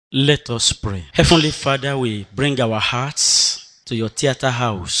Let us pray. Heavenly Father, we bring our hearts to your theater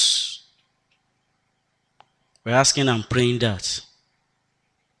house. We're asking and praying that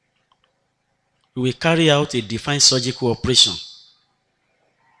we will carry out a divine surgical operation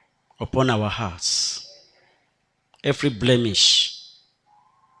upon our hearts. Every blemish,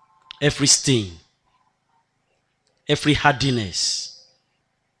 every stain, every hardiness,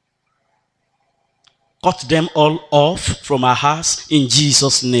 cut them all off from our hearts in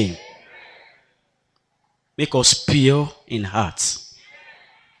Jesus' name. Make us pure in heart,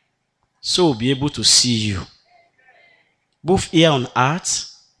 so we'll be able to see you, both here on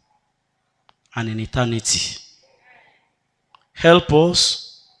earth and in eternity. Help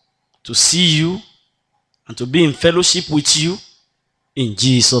us to see you and to be in fellowship with you in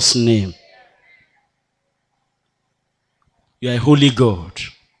Jesus' name. You are a holy God.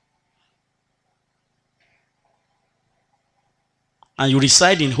 And you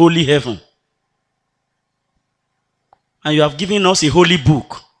reside in holy heaven. And you have given us a holy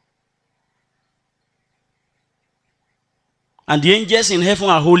book. And the angels in heaven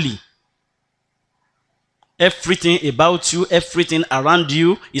are holy. Everything about you, everything around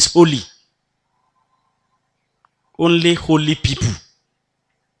you is holy. Only holy people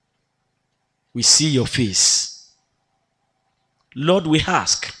we see your face. Lord, we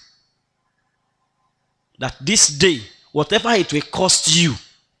ask that this day, whatever it will cost you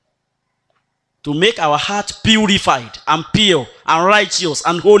to make our heart purified and pure and righteous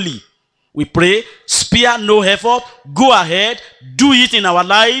and holy, we pray, spare no effort, go ahead, do it in our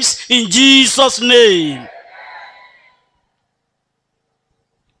lives in Jesus' name.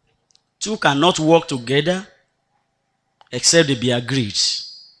 Two cannot work together except they be agreed.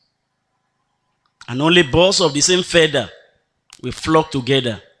 And only birds of the same feather will flock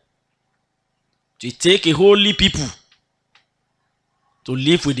together to take a holy people to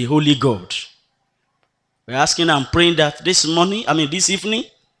live with the holy God. We're asking and praying that this evening,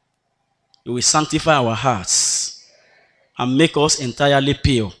 you will sanctify our hearts and make us entirely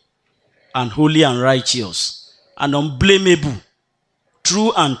pure and holy and righteous and unblameable,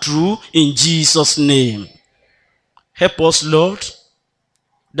 true and true in Jesus' name. Help us, Lord,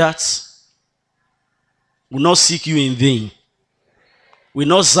 that we will not seek you in vain. We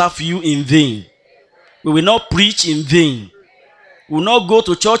will not serve you in vain. We will not preach in vain. We will not go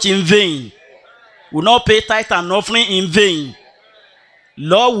to church in vain. We will not pay tithe and offering in vain.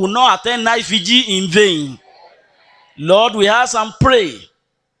 Lord, we will not attend night vigil in vain. Lord, we ask and pray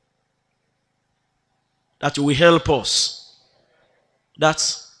that you will help us,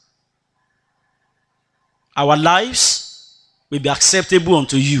 that our lives will be acceptable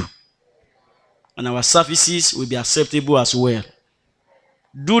unto you, and our services will be acceptable as well.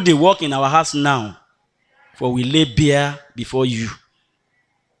 Do the work in our hearts now, for we lay bare before you.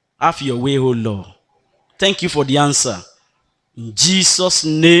 Have your way, O Lord. Thank you for the answer. In Jesus'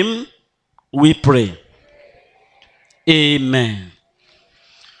 name we pray. Amen.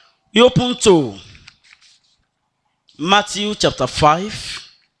 We open to Matthew chapter 5.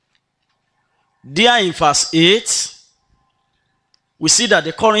 There in verse 8, we see that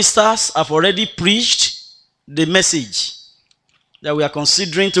the choristers have already preached the message that we are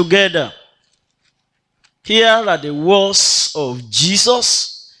considering together. Here are the words of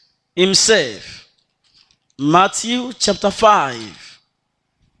Jesus himself. Matthew chapter 5,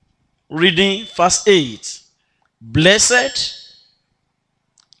 reading verse 8. Blessed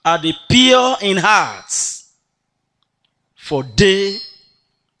are the pure in heart, for they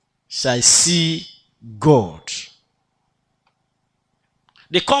shall see God.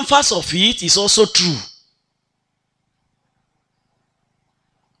 The converse of it is also true.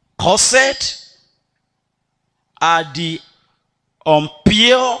 Cursed are the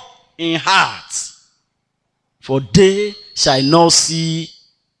impure in heart, for they shall not see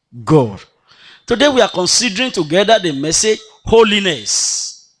God. Today we are considering together the message,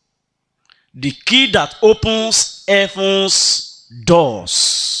 Holiness, the key that opens heaven's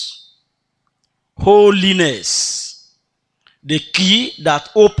doors. Holiness, the key that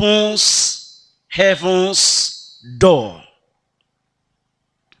opens heaven's door.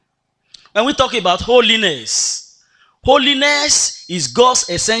 When we talk about holiness, holiness is God's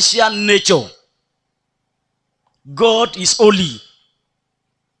essential nature. God is holy,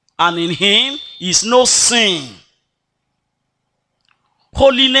 and in him is no sin.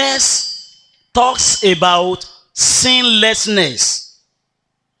 Holiness talks about sinlessness.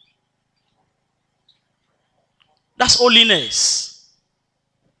 That's holiness.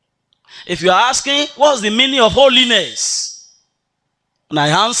 If you are asking, what's the meaning of holiness? And I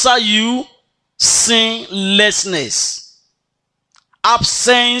answer you, sinlessness.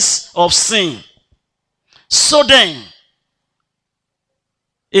 absence of sin. So then,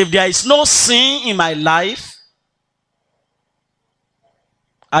 if there is no sin in my life,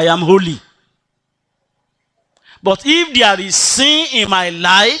 I am holy. But if there is sin in my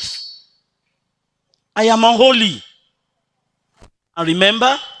life, I am unholy. And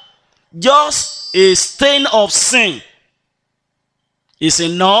remember, just a stain of sin is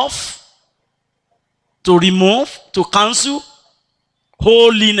enough to remove, to cancel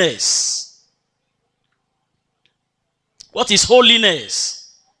holiness. What is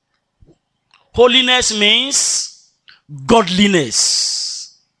holiness? Holiness means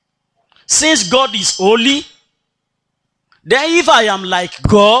godliness. Since God is holy, then if I am like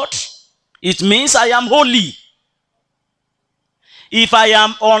God, it means I am holy. If I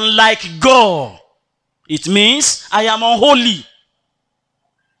am unlike God, it means I am unholy.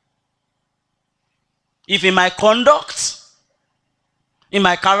 If in my conduct, in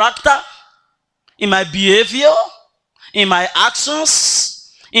my character, in my behavior, in my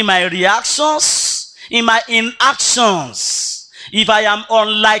actions, in my reactions, in my inactions, if I am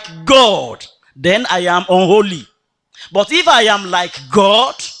unlike God, then I am unholy. But if I am like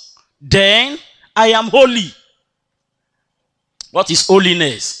God, then I am holy. What is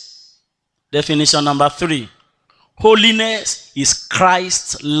holiness? Definition number 3. Holiness is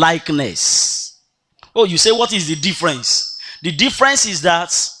Christ likeness. Oh, you say, what is the difference? The difference is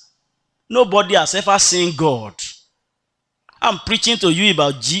that nobody has ever seen God. I'm preaching to you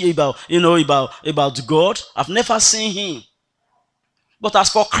about God. I've never seen him. But as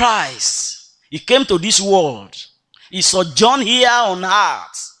for Christ, he came to this world. He sojourned here on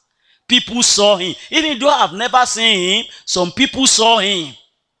earth. People saw him. Even though I've never seen him, some people saw him.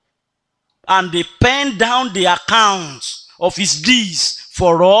 And they penned down the accounts of his deeds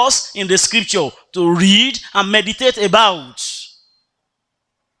for us in the scripture to read and meditate about.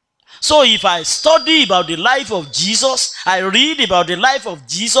 So if I study about the life of Jesus, I read about the life of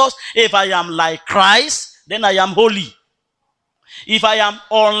Jesus, if I am like Christ, then I am holy. If I am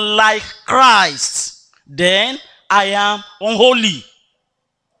unlike Christ, then I am unholy.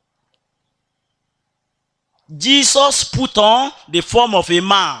 Jesus put on the form of a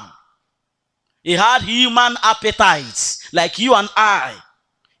man. He had human appetites like you and I.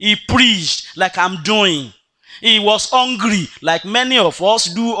 He preached like I'm doing. He was hungry like many of us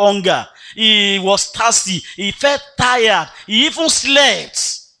do hunger. He was thirsty. He felt tired. He even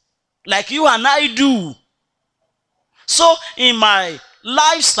slept like you and I do. So in my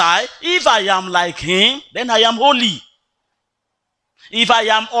lifestyle, if I am like him, then I am holy. If I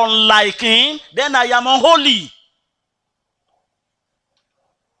am unlike him, then I am unholy.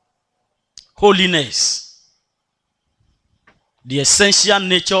 Holiness, the essential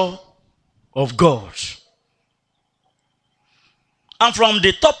nature of God. And from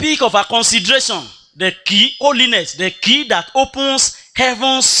the topic of our consideration, the key, holiness, the key that opens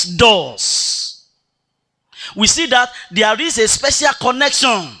heaven's doors, we see that there is a special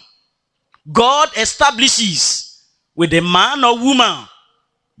connection God establishes with a man or woman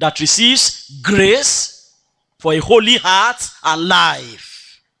that receives grace for a holy heart and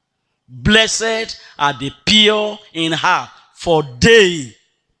life. Blessed are the pure in heart, for they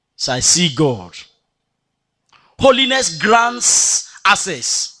shall see God. Holiness grants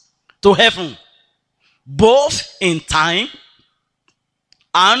access to heaven, both in time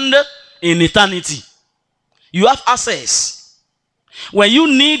and in eternity. You have access. When you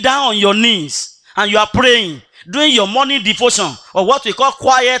kneel down on your knees and you are praying, doing your morning devotion, or what we call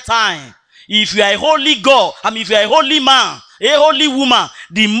quiet time, if you are a holy God, if you are a holy man, a holy woman,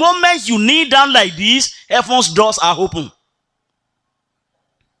 the moment you kneel down like this, heaven's doors are open.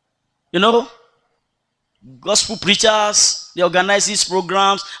 You know, gospel preachers, they organize these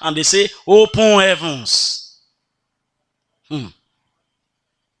programs and they say, open heavens.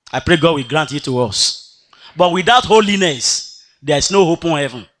 I pray God will grant it to us. But without holiness, there is no open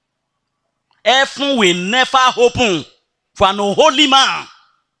heaven. Heaven will never open for an unholy man.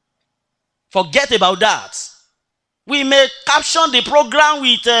 Forget about that. We may caption the program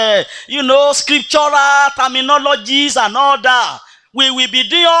with, scriptural terminologies and all that. We will be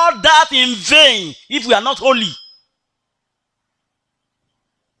doing all that in vain if we are not holy.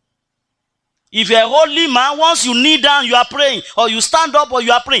 If you're a holy man, once you kneel down, you are praying, or you stand up, or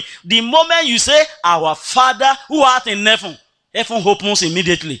you are praying. The moment you say, our Father who art in heaven, heaven opens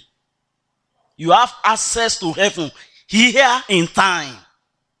immediately. You have access to heaven here in time.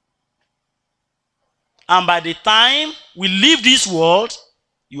 And by the time we leave this world,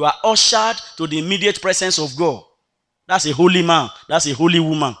 you are ushered to the immediate presence of God. That's a holy man. That's a holy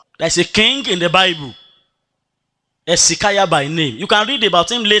woman. There's a king in the Bible. Hezekiah by name. You can read about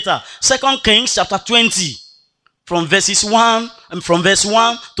him later. 2 Kings chapter 20, from verse 1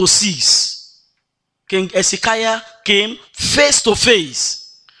 to 6. King Hezekiah came face to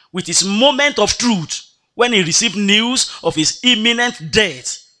face with his moment of truth when he received news of his imminent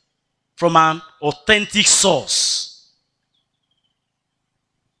death from an authentic source.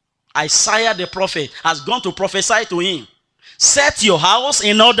 Isaiah the prophet has gone to prophesy to him. Set your house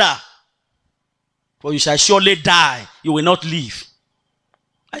in order, for you shall surely die. You will not live.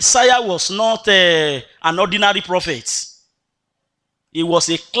 Isaiah was not an ordinary prophet. He was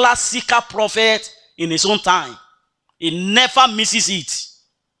a classical prophet in his own time. He never misses it.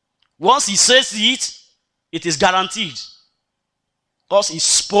 Once he says it, it is guaranteed. Because he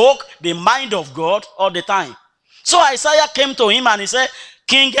spoke the mind of God all the time. So Isaiah came to him and he said,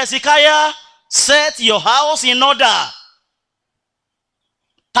 King Hezekiah, set your house in order.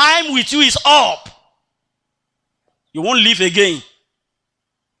 Time with you is up. You won't live again.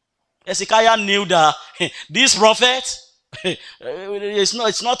 Hezekiah knew that this prophet,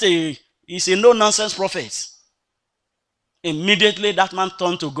 he's a no-nonsense prophet. Immediately that man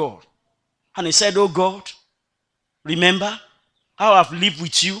turned to God. And he said, oh God, remember how I've lived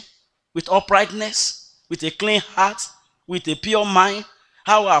with you with uprightness, with a clean heart, with a pure mind,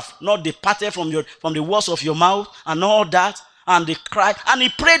 how I've not departed from the words of your mouth and all that. And he cried, and he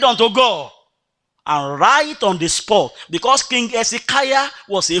prayed unto God. And right on the spot, because King Hezekiah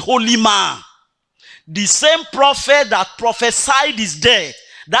was a holy man, the same prophet that prophesied his death,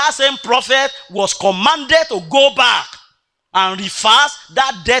 that same prophet was commanded to go back and reverse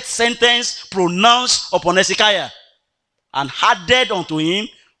that death sentence pronounced upon Hezekiah, and added unto him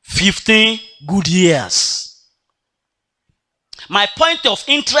 15 good years. My point of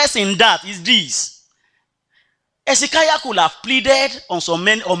interest in that is this. Hezekiah could have pleaded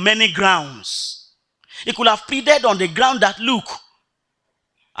on many grounds. He could have pleaded on the ground that, look,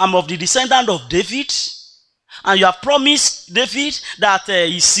 I'm of the descendant of David, and you have promised David that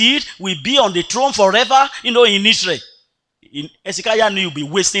his seed will be on the throne forever, in Israel. Hezekiah knew he would be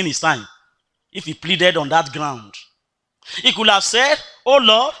wasting his time if he pleaded on that ground. He could have said, oh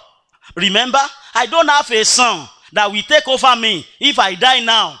Lord, remember, I don't have a son that will take over me if I die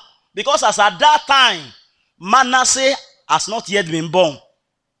now. Because as at that time, Manasseh has not yet been born.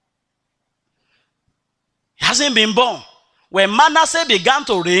 He hasn't been born. When Manasseh began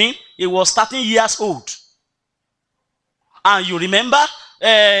to reign, he was 13 years old. And you remember,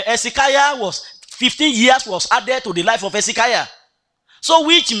 Hezekiah was 15 years was added to the life of Hezekiah. So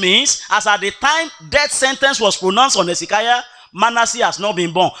which means, as at the time death sentence was pronounced on Hezekiah, Manasseh has not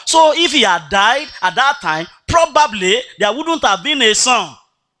been born. So if he had died at that time, probably there wouldn't have been a son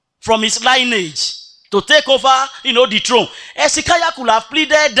from his lineage to take over, the throne. Hezekiah could have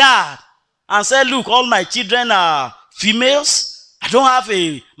pleaded that and said, look, all my children are females. I don't have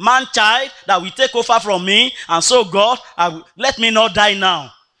a man child that will take over from me. And so God, let me not die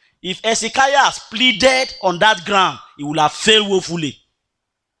now. If Hezekiah has pleaded on that ground, he would have failed woefully.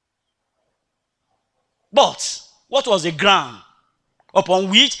 But what was the ground upon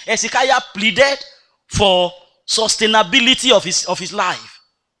which Hezekiah pleaded for sustainability of his life?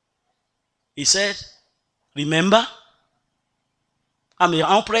 He said, remember, I'm an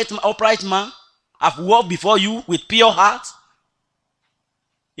upright man. I've walked before you with pure heart.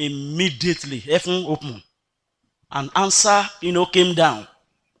 Immediately, heaven opened. An answer, came down.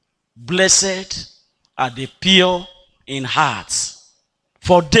 Blessed are the pure in heart,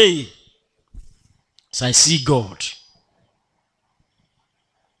 for they shall see God.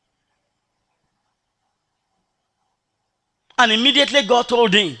 And immediately God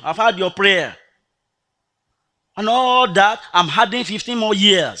told him, I've heard your prayer. And all that, I'm adding 15 more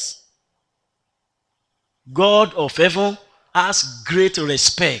years. God of heaven has great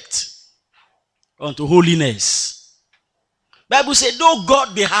respect unto holiness. Bible says, though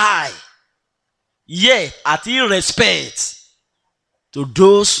God be high, yet hath he respect to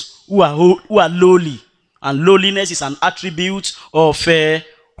those who are lowly. And lowliness is an attribute of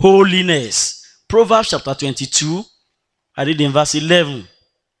holiness. Proverbs chapter 22, I read in verse 11.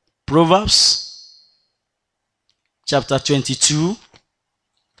 Proverbs chapter 22,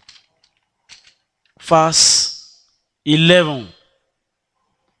 verse 11.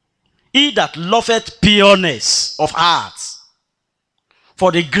 He that loveth pureness of heart,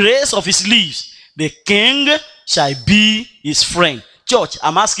 for the grace of his lips, the king shall be his friend. Church,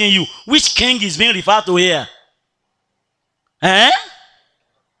 I'm asking you, which king is being referred to here?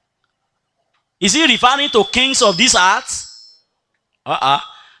 Is he referring to kings of this earth?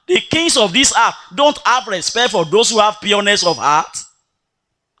 The kings of this earth don't have respect for those who have pureness of heart.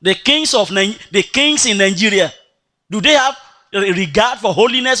 The kings in Nigeria, Do they have a regard for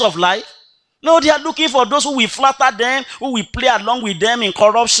holiness of life? No, they are looking for those who will flatter them, who will play along with them in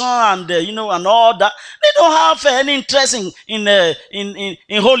corruption and and all that. They don't have any interest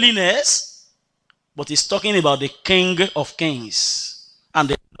in holiness. But he's talking about the King of Kings and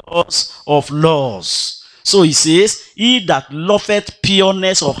the Lords of Laws. So he says, he that loveth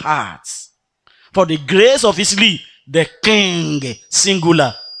pureness of heart, for the grace of his leave, the King,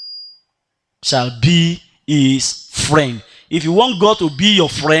 singular, shall be his friend. If you want God to be your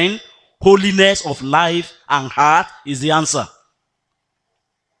friend, holiness of life and heart is the answer.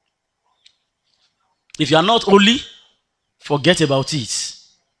 If you are not holy, forget about it.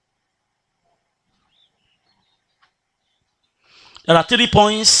 There are 3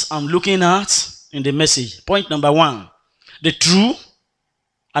 points I'm looking at in the message. Point number 1, the true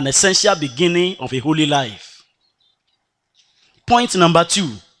and essential beginning of a holy life. Point number 2,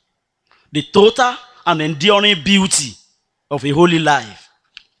 the total and enduring beauty of a holy life.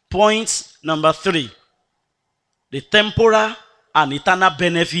 Point number 3, the temporal and eternal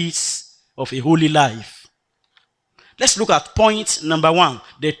benefits of a holy life. Let's look at point number 1,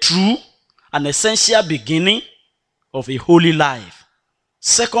 the true and essential beginning of a holy life.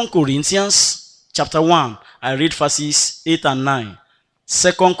 2 Corinthians chapter 1, I read verses 8 and 9.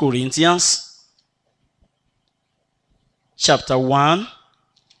 2 Corinthians chapter 1,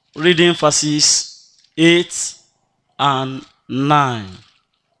 reading verses 8 and 9.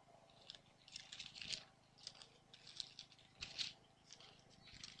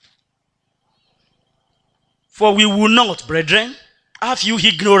 For we will not, brethren, have you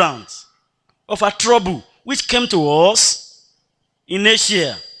ignorant of a trouble which came to us in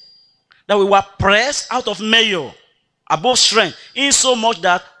Asia, that we were pressed out of measure, above strength, insomuch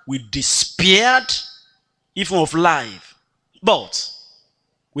that we despaired even of life. But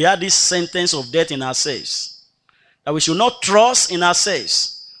we had this sentence of death in ourselves, that we should not trust in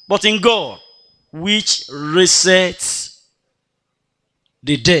ourselves, but in God, which raiseth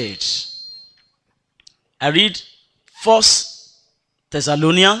the dead. I read 1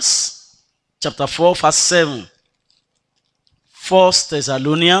 Thessalonians chapter 4, verse 7. 1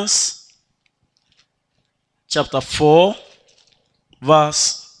 Thessalonians chapter 4,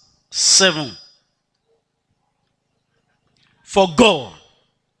 verse 7. For God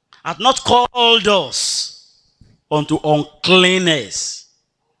hath not called us unto uncleanness,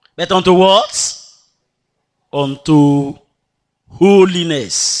 but unto what? Unto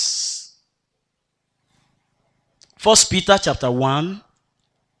holiness. 1 Peter chapter 1,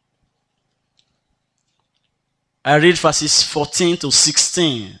 I read verses 14 to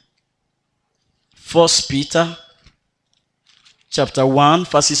 16. 1 Peter chapter 1,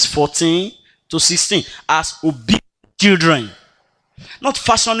 verses 14 to 16. As obedient children, not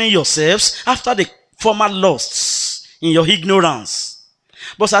fashioning yourselves after the former lusts in your ignorance,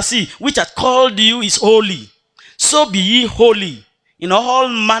 but as he which hath called you is holy, so be ye holy in all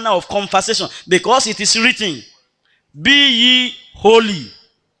manner of conversation, because it is written, be ye holy,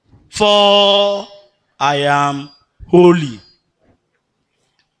 for I am holy.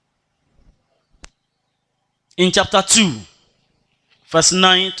 In chapter 2, verse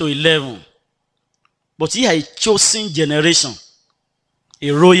 9 to 11. But ye are a chosen generation,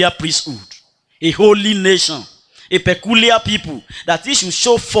 a royal priesthood, a holy nation, a peculiar people, that ye should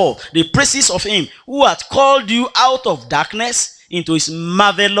show forth the praises of him who hath called you out of darkness into his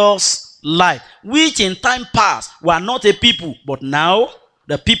marvelous light, which in time past were not a people, but now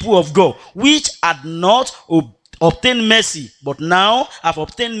the people of God, which had not obtained mercy, but now have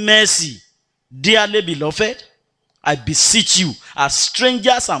obtained mercy. Dearly beloved, I beseech you, as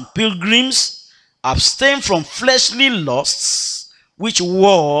strangers and pilgrims, abstain from fleshly lusts, which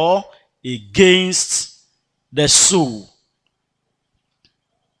war against the soul.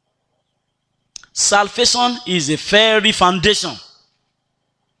 Salvation is a very foundation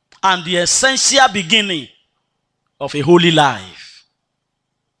and the essential beginning of a holy life.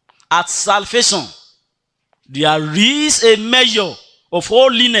 At salvation, there is a measure of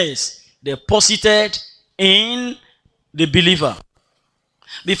holiness deposited in the believer.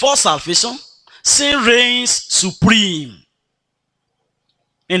 Before salvation, sin reigns supreme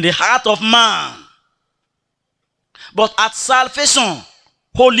in the heart of man. But at salvation,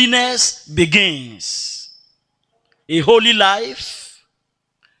 holiness begins. A holy life,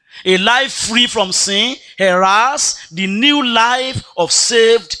 a life free from sin, heralds the new life of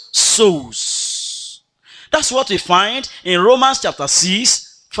saved souls. That's what we find in Romans chapter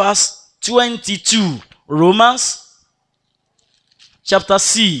 6, verse 22. Romans chapter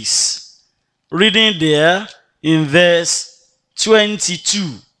 6, reading there in verse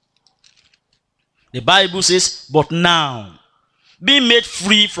 22. The Bible says, but now, be made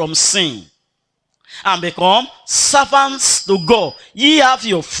free from sin and become servants to God. Ye have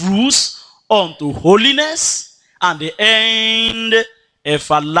your fruits unto holiness, and the end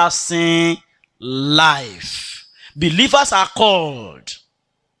everlasting life. Believers are called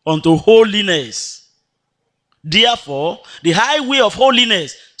unto holiness. Therefore, the highway of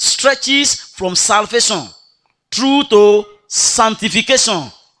holiness stretches from salvation through to sanctification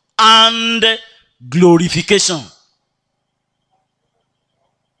and glorification.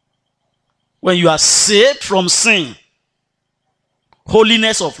 When you are saved from sin,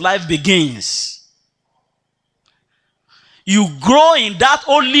 holiness of life begins. You grow in that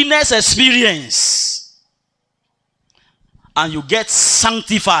holiness experience and you get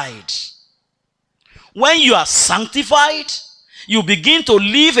sanctified. When you are sanctified, you begin to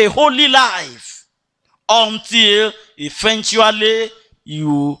live a holy life until eventually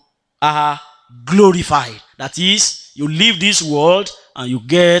you are glorified. That is, you leave this world and you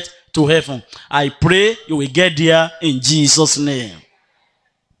get to heaven. I pray you will get there in Jesus' name.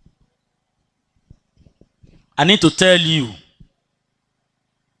 I need to tell you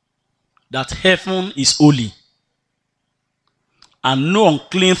that heaven is holy and no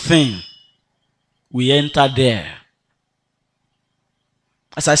unclean thing will enter there.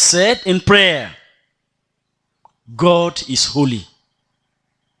 As I said in prayer, God is holy.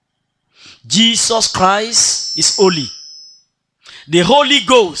 Jesus Christ is holy. The Holy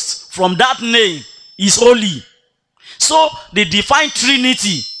Ghost from that name is holy. So the divine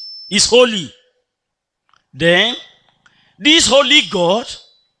Trinity is holy. Then this holy God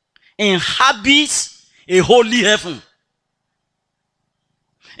inhabits a holy heaven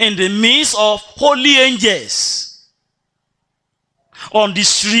in the midst of holy angels on the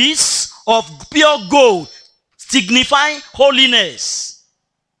streets of pure gold, signifying holiness.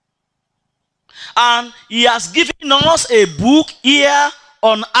 And he has given us a book here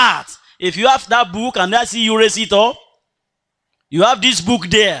on earth. If you have that book and I see you raise it up, you have this book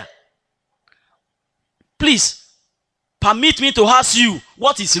there. Please, permit me to ask you,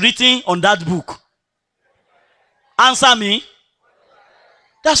 what is written on that book? Answer me.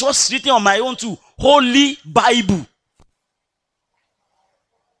 That's what's written on my own too. Holy Bible.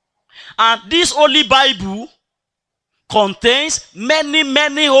 And this Holy Bible contains many,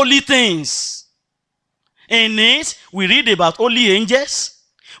 many holy things. In it, we read about holy angels.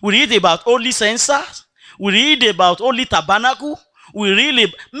 We read about holy censers. We read about holy tabernacle. We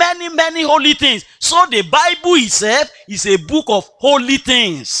read many, many holy things. So the Bible itself is a book of holy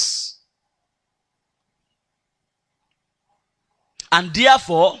things. And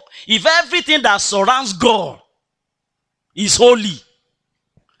therefore, if everything that surrounds God is holy,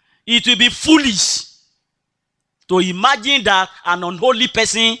 it will be foolish to imagine that an unholy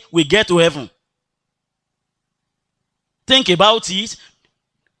person will get to heaven. Think about it.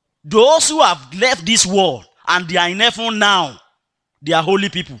 Those who have left this world and they are in heaven now, they are holy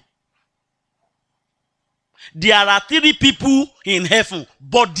people. There are 3 people in heaven,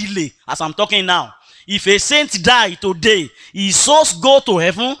 bodily, as I'm talking now. If a saint die today, his soul goes to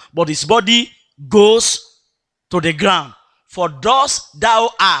heaven, but his body goes to the ground. For dust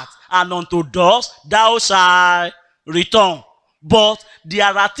thou art, and unto dust thou shalt return. But there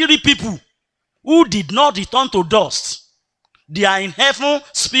are 3 people who did not return to dust. They are in heaven,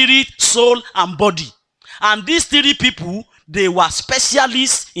 spirit, soul, and body. And these 3 people, they were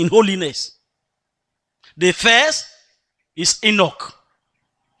specialists in holiness. The first is Enoch.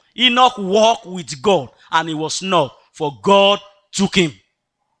 Enoch walked with God, and he was not, for God took him.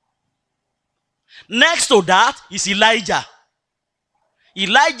 Next to that is Elijah.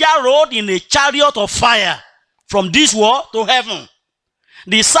 Elijah rode in a chariot of fire from this world to heaven.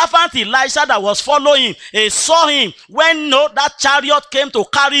 The servant Elisha that was following him, he saw him when that chariot came to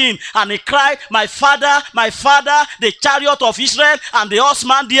carry him, and he cried, my father, the chariot of Israel and the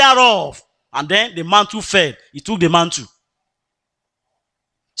horseman thereof. And then the mantle fell. He took the mantle.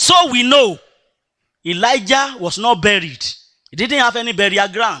 So we know Elijah was not buried. He didn't have any burial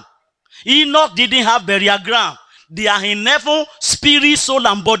ground. Enoch didn't have burial ground. They are in heaven, spirit, soul,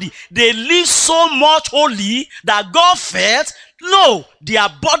 and body. They live so much holy that God felt, no, their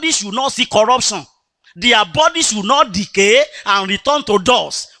bodies should not see corruption. Their bodies should not decay and return to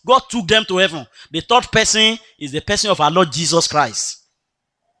dust. God took them to heaven. The third person is the person of our Lord Jesus Christ.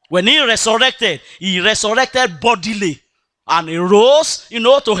 When he resurrected bodily. And he rose,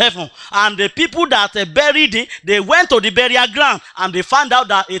 to heaven. And the people that buried him, they went to the burial ground and they found out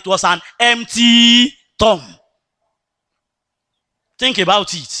that it was an empty tomb. Think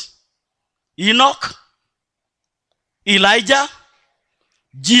about it. Enoch, Elijah,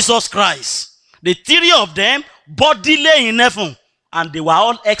 Jesus Christ. The three of them bodily in heaven, and they were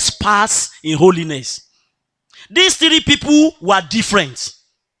all experts in holiness. These three people were different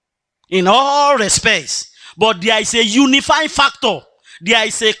in all respects, but there is a unifying factor. There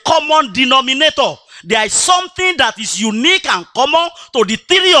is a common denominator. There is something that is unique and common to the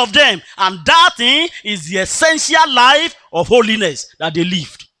three of them, and that thing is the essential life of holiness that they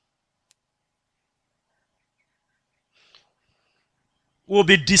lived. We'll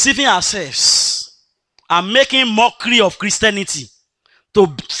be deceiving ourselves and making mockery of Christianity to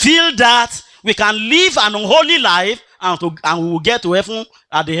feel that we can live an unholy life and we will get to heaven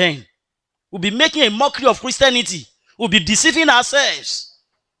at the end. We'll be making a mockery of Christianity. We'll be deceiving ourselves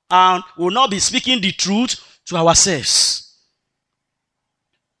and will not be speaking the truth to ourselves.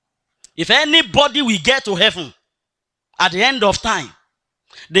 If anybody will get to heaven at the end of time,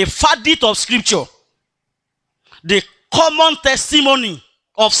 the verdict of Scripture, the common testimony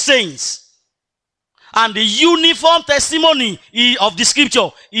of saints, and the uniform testimony of the Scripture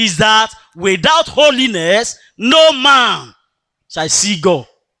is that without holiness, no man shall see God.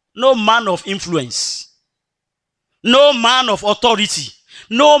 No man of influence, no man of authority,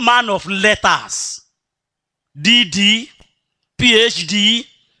 no man of letters, DD, PhD,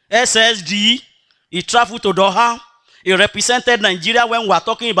 SSD. He traveled to Doha. He represented Nigeria when we were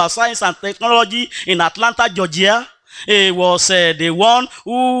talking about science and technology in Atlanta, Georgia. He was the one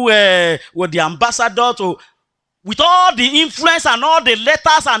who was the ambassador to, with all the influence and all the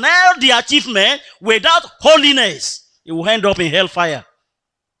letters and all the achievement. Without holiness, he will end up in hellfire.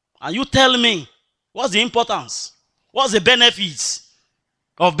 And you tell me, what's the importance? What's the benefits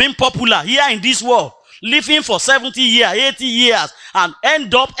of being popular here in this world, living for 70 years, 80 years, and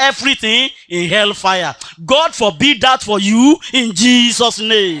end up everything in hellfire? God forbid that for you in Jesus'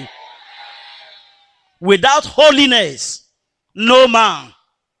 name. Without holiness, no man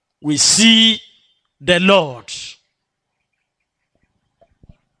will see the Lord.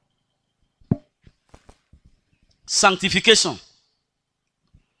 Sanctification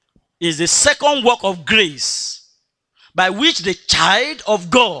is the second work of grace by which the child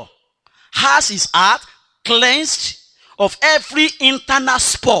of God has his heart cleansed of every internal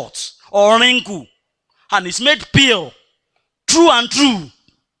spot or wrinkle and is made pure, true and true.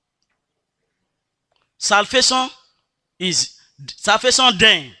 Salvation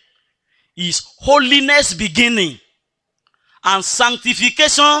then is holiness beginning, and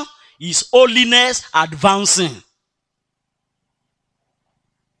sanctification is holiness advancing.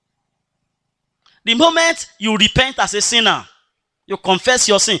 The moment you repent as a sinner, you confess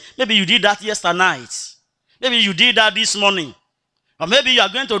your sin. Maybe you did that yesterday night. Maybe you did that this morning. Or maybe you are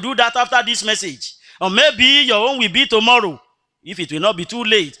going to do that after this message. Or maybe your own will be tomorrow, if it will not be too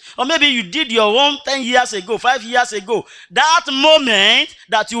late. Or maybe you did your own 10 years ago, 5 years ago. That moment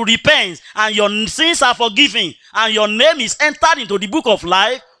that you repent and your sins are forgiven and your name is entered into the book of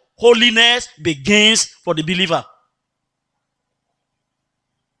life, holiness begins for the believer.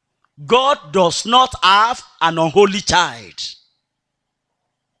 God does not have an unholy child.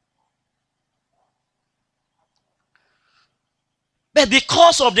 But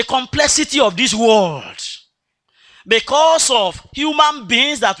because of the complexity of this world, because of human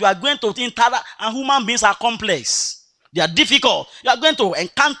beings that we are going to interact, and human beings are complex, they are difficult. You are going to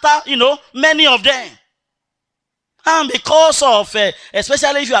encounter, many of them. And because of,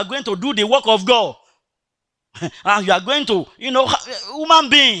 especially if you are going to do the work of God, and you are going to, human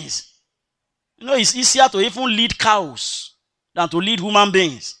beings. It's easier to even lead cows than to lead human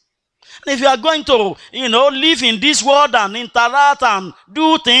beings. And if you are going to, live in this world and interact and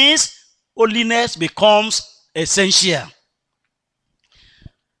do things, holiness becomes essential.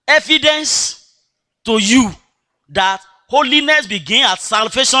 Evidence to you that holiness begins at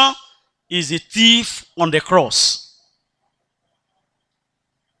salvation is the thief on the cross.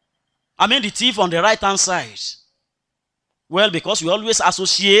 I mean the thief on the right-hand side. Well, because we always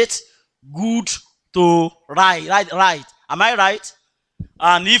associate good to right. Am I right?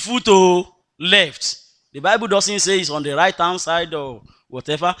 And evil to left. The Bible doesn't say it's on the right-hand side or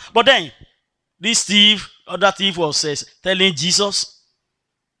whatever. But then, this thief, other thief was telling Jesus,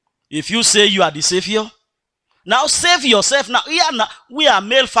 if you say you are the Savior, now save yourself. Now, we are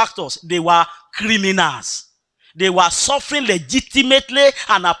malefactors. They were criminals. They were suffering legitimately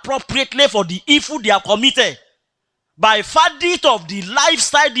and appropriately for the evil they have committed. By verdict of the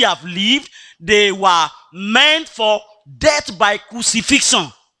lifestyle they have lived, they were meant for death by crucifixion.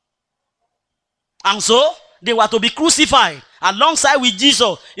 And so, they were to be crucified alongside with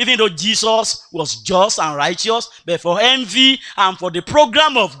Jesus, even though Jesus was just and righteous, but for envy and for the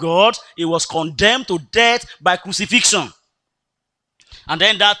program of God, he was condemned to death by crucifixion. And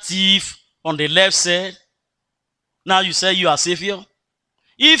then that thief on the left side. Now you say you are Savior.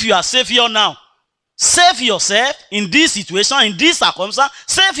 If you are Savior now, save yourself in this situation, in this circumstance.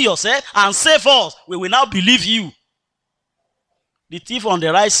 Save yourself and save us. We will now believe you. The thief on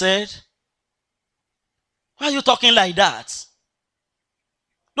the right said, why are you talking like that?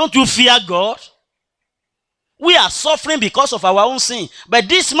 Don't you fear God? We are suffering because of our own sin. But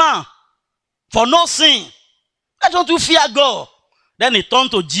this man, for no sin, why don't you fear God? Then he turned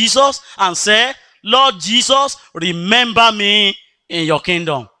to Jesus and said, Lord Jesus, remember me in your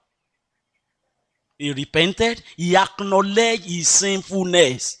kingdom. He repented. He acknowledged his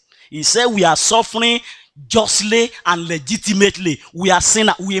sinfulness. He said, we are suffering justly and legitimately. We are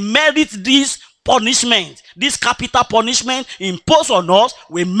sinners. We merit this punishment, this capital punishment imposed on us.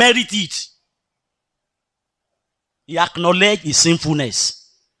 We merit it. He acknowledged his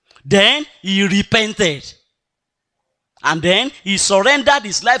sinfulness. Then he repented. And then he surrendered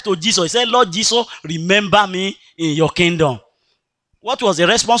his life to Jesus. He said, Lord Jesus, remember me in your kingdom. What was the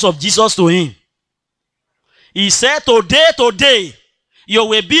response of Jesus to him? He said, today, you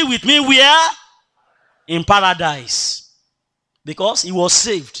will be with me where? In paradise. Because he was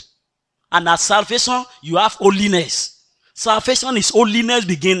saved. And at salvation, you have holiness. Salvation is holiness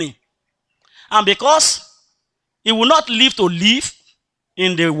beginning. And because he will not live to live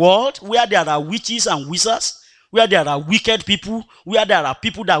in the world where there are witches and wizards, where there are wicked people, where there are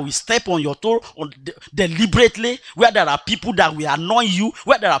people that will step on your toe deliberately, where there are people that will annoy you,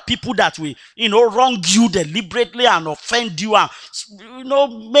 where there are people that will, wrong you deliberately and offend you and,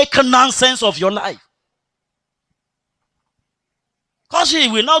 make nonsense of your life. Because he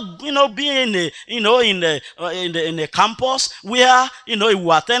will not, be in a campus where, he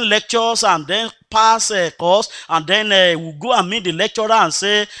will attend lectures and then pass a course and then will go and meet the lecturer and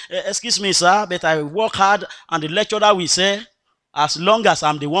say, excuse me, sir, but I work hard. And the lecturer will say, as long as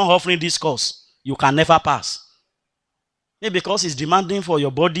I'm the one offering this course, you can never pass. Maybe because it's demanding for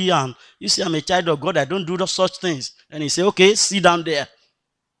your body and you say, I'm a child of God, I don't do such things. And he say, okay, sit down there.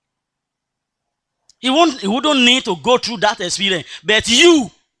 He wouldn't need to go through that experience. But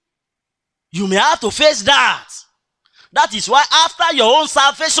you may have to face that. That is why after your own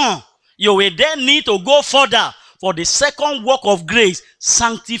salvation, you will then need to go further for the second work of grace,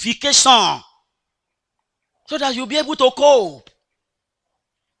 sanctification. So that you'll be able to cope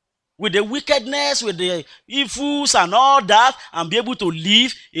with the wickedness, with the evils and all that, and be able to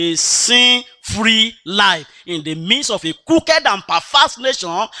live a sin-free life in the midst of a crooked and perverse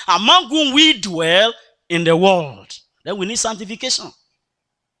nation among whom we dwell in the world. Then we need sanctification.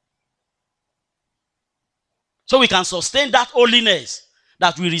 So we can sustain that holiness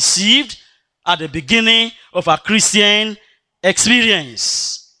that we received at the beginning of our Christian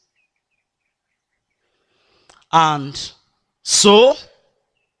experience. And so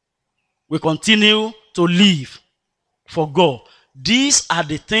we continue to live for God. These are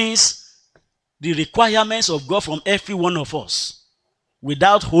the things, the requirements of God from every one of us.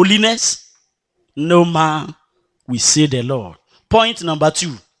 Without holiness, no man will see the Lord. Point number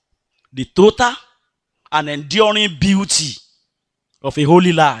 2. The total and enduring beauty of a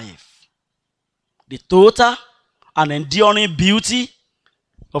holy life. The total and enduring beauty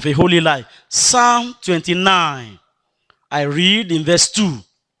of a holy life. Psalm 29. I read in verse 2.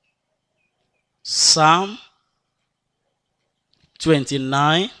 Psalm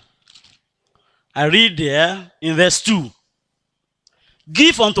 29. I read there in verse 2.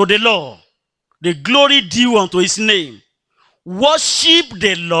 Give unto the Lord the glory due unto his name. Worship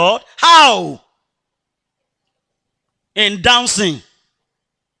the Lord. How? In dancing.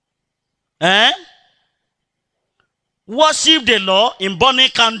 Worship the Lord in burning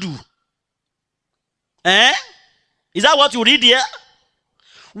candle. Is that what you read here?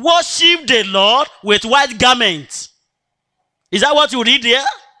 Worship the Lord with white garments. Is that what you read here?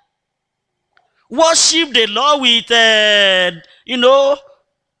 Worship the Lord with,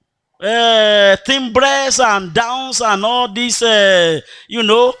 timbres and dance and all this,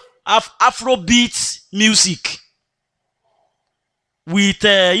 Afrobeat music. With,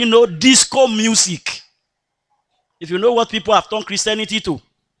 disco music. If you know what people have turned Christianity to,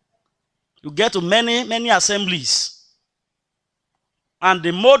 you get to many assemblies. And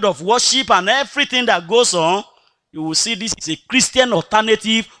the mode of worship and everything that goes on, you will see this is a Christian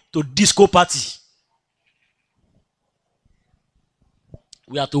alternative to disco party.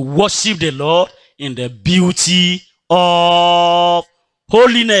 We are to worship the Lord in the beauty of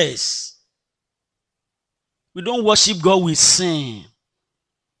holiness. We don't worship God with sin.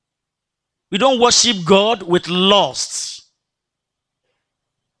 We don't worship God with lust.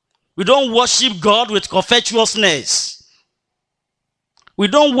 We don't worship God with covetousness. We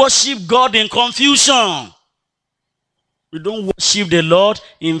don't worship God in confusion. We don't worship the Lord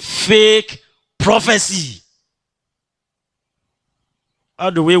in fake prophecy. How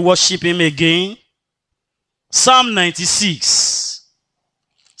do we worship him again? Psalm 96.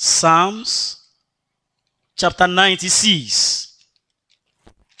 Psalms chapter 96.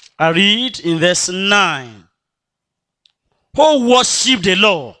 I read in verse 9. Who worship the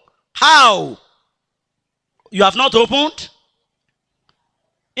Lord? How? You have not opened?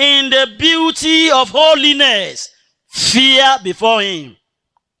 In the beauty of holiness, fear before him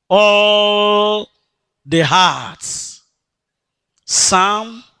all the hearts.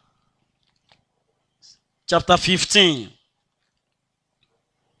 Psalm chapter 15.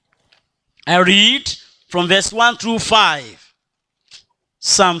 I read from verse 1 through 5.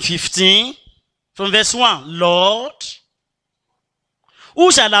 Psalm 15 from verse 1. Lord,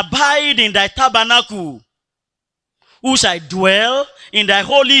 who shall abide in thy tabernacle? Who shall dwell in thy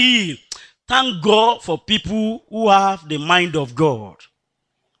holy hill? Thank God for people who have the mind of God.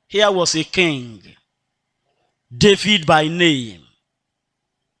 Here was a king, David by name,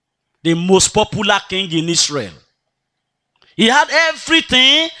 the most popular king in Israel. He had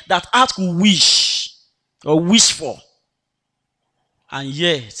everything that heart could wish or wish for. And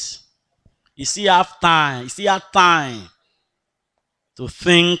yet, he still had time to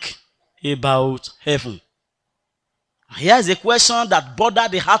think about heaven. Here is a question that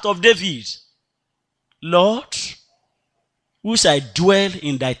bothered the heart of David. Lord, who shall dwell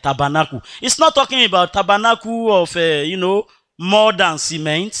in thy tabernacle? It's not talking about tabernacle of, more than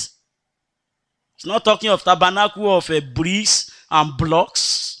cement. It's not talking of tabernacle of bricks and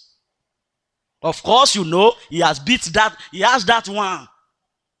blocks. Of course, he has beat that. He has that one.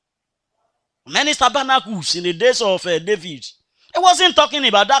 Many tabernacles in the days of David. He wasn't talking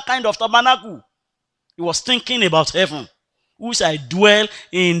about that kind of tabernacle. He was thinking about heaven. Who shall dwell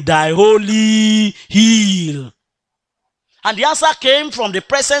in thy holy hill? And the answer came from the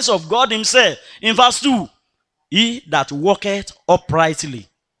presence of God himself. In verse 2, he that walketh uprightly.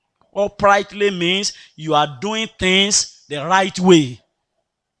 Uprightly means you are doing things the right way. You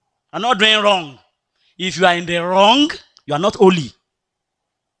are not doing wrong. If you are in the wrong, you are not holy.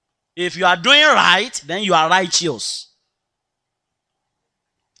 If you are doing right, then you are righteous.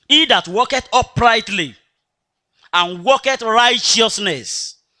 He that walketh uprightly and walketh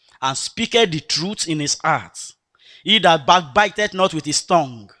righteousness and speaketh the truth in his heart. He that backbiteth not with his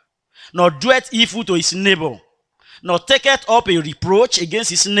tongue, nor doeth evil to his neighbor, nor taketh up a reproach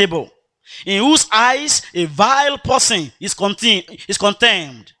against his neighbor, in whose eyes a vile person is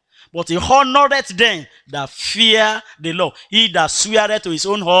contemned, but he honoreth them that fear the Lord. He that sweareth to his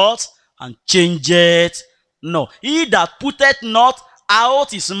own heart and changeth not. He that putteth not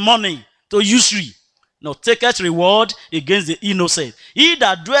out his money to usury, nor taketh reward against the innocent. He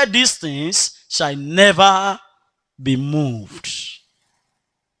that doeth these things shall never be moved.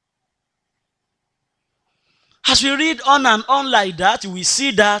 As we read on and on like that, we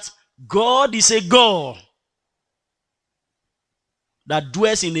see that God is a God that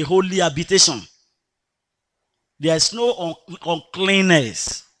dwells in a holy habitation. There is no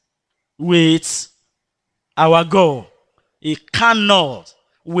uncleanness with our God. He cannot,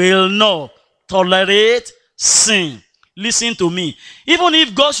 will not tolerate sin. Listen to me. Even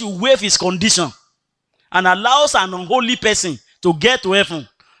if God should waive his condition and allows an unholy person to get to heaven,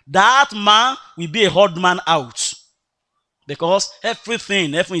 that man will be a odd man out. Because everything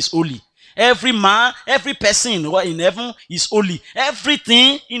in heaven is holy. Every man, every person in heaven is holy.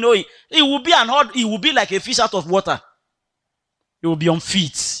 Everything, it will be it will be like a fish out of water. It will be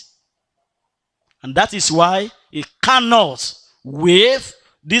unfit. And that is why it cannot waive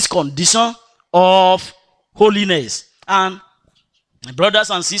this condition of holiness. And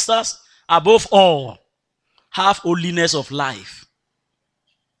brothers and sisters, above all, have holiness of life.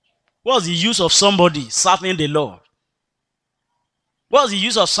 What's the use of somebody serving the Lord? What's the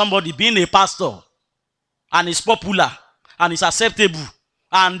use of somebody being a pastor and is popular and is acceptable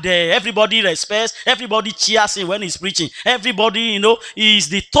and everybody respects, everybody cheers him when he's preaching, everybody, is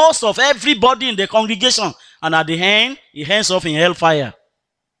the toast of everybody in the congregation, and at the end, he ends up in hellfire?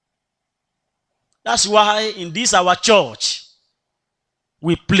 That's why in this our church,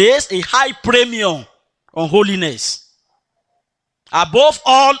 we place a high premium on holiness. Above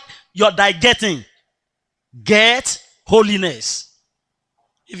all you're getting, get holiness.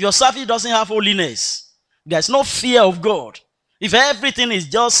 If your service doesn't have holiness, there's no fear of God. If everything is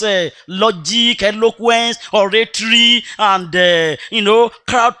just logic, eloquence, oratory, and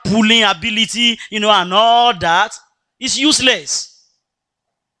crowd pulling ability, and all that, it's useless.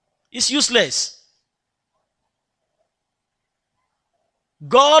 It's useless.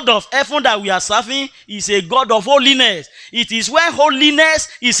 God of heaven that we are serving is a God of holiness. It is when holiness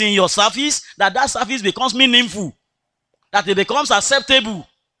is in your service that service becomes meaningful, that it becomes acceptable.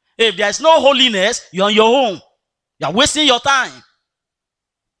 If there is no holiness, you're on your own. You're wasting your time.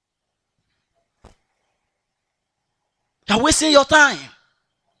 You're wasting your time.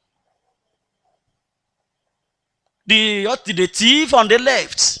 The thief on the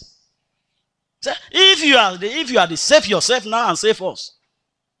left. If you are the save yourself now and save us.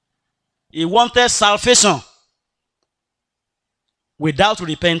 He wanted salvation without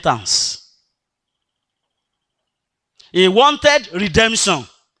repentance. He wanted redemption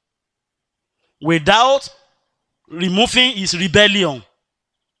without removing his rebellion.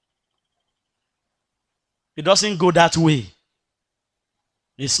 It doesn't go that way.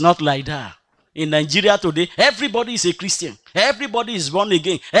 It's not like that. In Nigeria today, everybody is a Christian. Everybody is born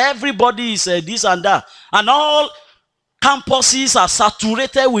again. Everybody is this and that. And all campuses are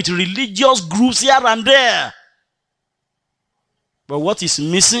saturated with religious groups here and there. But what is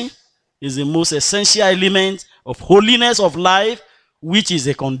missing is the most essential element of holiness of life, which is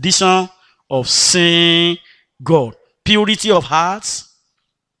a condition of seeing God. Purity of heart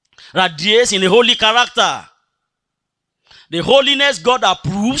radiates in a holy character. The holiness God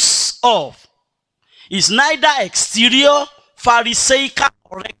approves of is neither exterior Pharisaical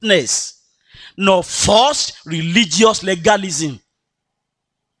correctness nor forced religious legalism.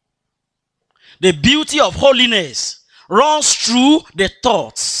 The beauty of holiness runs through the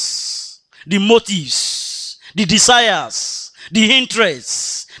thoughts, the motives, the desires, the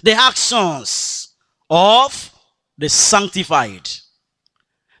interests, the actions of the sanctified.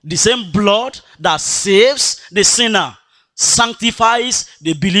 The same blood that saves the sinner sanctifies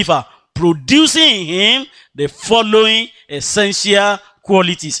the believer, producing in him the following essential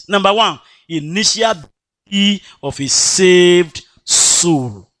qualities. Number one, initial beauty of a saved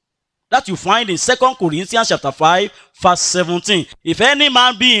soul. That you find in 2 Corinthians chapter 5, verse 17. If any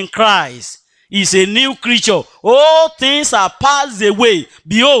man be in Christ, he is a new creature. All things are passed away.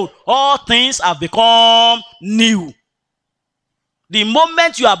 Behold, all things have become new. The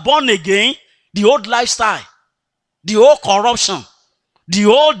moment you are born again, the old lifestyle, the old corruption, the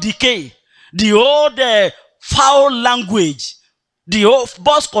old decay, the old foul language, the old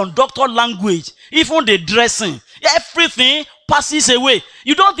bus conductor language, even the dressing, everything passes away.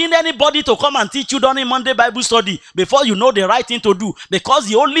 You don't need anybody to come and teach you during Monday Bible study before you know the right thing to do, because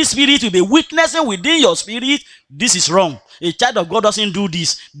the Holy Spirit will be witnessing within your spirit, this is wrong. A child of God doesn't do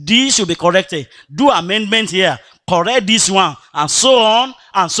this. This should be corrected. Do amendment here. Correct this one, and so on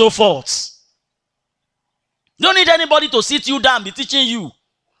and so forth. Don't need anybody to sit you down and be teaching you.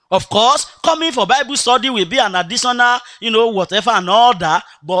 Of course, coming for Bible study will be an additional, whatever and all that,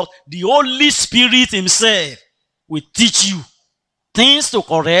 but the Holy Spirit himself will teach you things to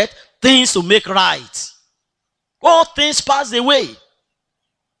correct, things to make right. All things pass away.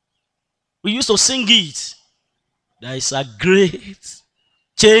 We used to sing it. There is a great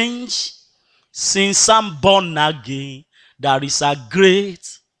change since I'm born again. There is a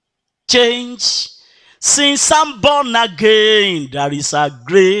great change since I'm born again. There is a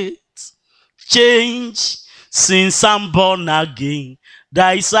great change since I'm born again.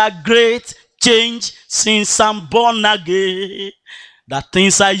 There is a great change since I'm born again. The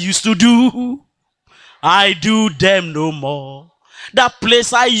things I used to do, I do them no more. The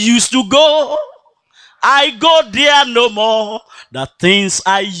place I used to go, I go there no more. The things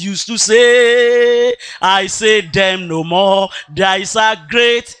I used to say, I say them no more. There is a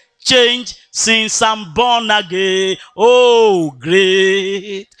great change since I'm born again. Oh,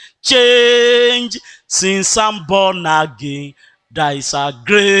 great change since I'm born again. There is a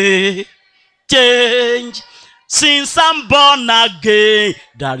great change since I'm born again.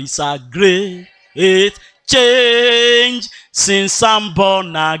 There is a great change since I'm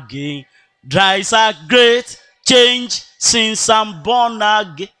born again. There is a great change since I'm born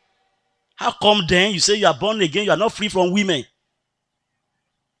again. How come then you say you are born again, you are not free from women?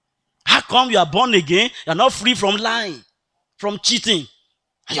 How come you are born again, you are not free from lying, from cheating?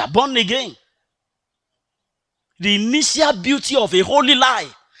 You are born again. The initial beauty of a holy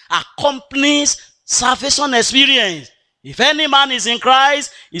life accompanies salvation experience. If any man is in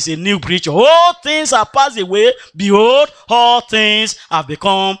Christ, is a new creature. All things are passed away. Behold, all things have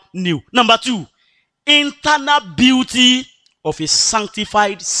become new. Number two, internal beauty of a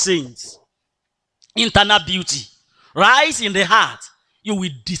sanctified saint. Internal beauty. Rise in the heart. You will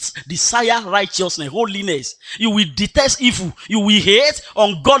desire righteousness, holiness. You will detest evil. You will hate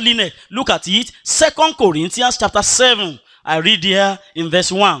ungodliness. Look at it. 2 Corinthians chapter 7. I read here in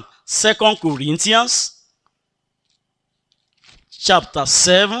verse 1. 2 Corinthians chapter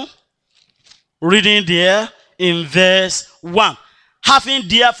 7, reading there in verse 1. Having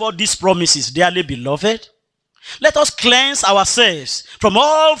therefore these promises, dearly beloved, let us cleanse ourselves from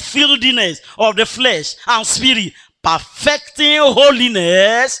all filthiness of the flesh and spirit, perfecting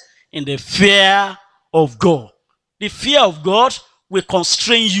holiness in the fear of God. The fear of God will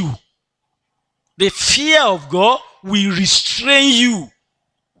constrain you. The fear of God will restrain you.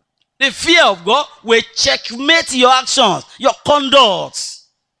 The fear of God will checkmate your actions, your conduct.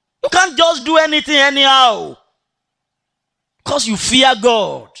 You can't just do anything anyhow, because you fear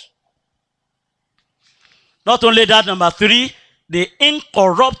God. Not only that, number 3, the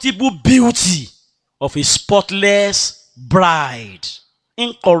incorruptible beauty of a spotless bride.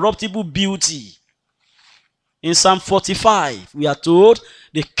 Incorruptible beauty. In Psalm 45, we are told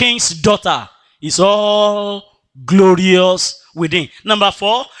the king's daughter is all glorious within. Number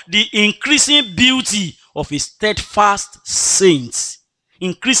 4, the increasing beauty of a steadfast saint.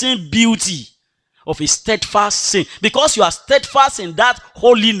 Increasing beauty of a steadfast saint. Because you are steadfast in that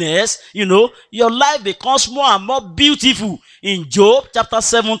holiness, your life becomes more and more beautiful. In Job chapter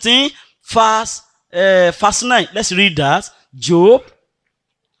 17, verse 9. Let's read that. Job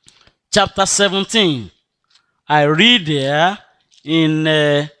chapter 17. I read there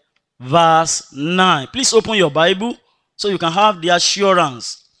in verse 9. Please open your Bible so you can have the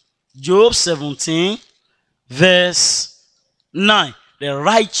assurance. Job 17, verse 9. The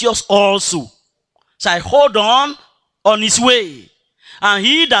righteous also shall hold on his way, and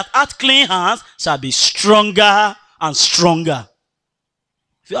he that hath clean hands shall be stronger and stronger.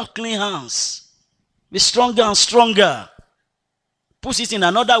 If you have clean hands, be stronger and stronger. Put it in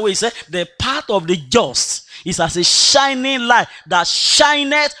another way, say, the path of the just is as a shining light that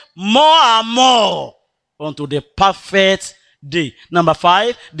shineth more and more unto the perfect day. Number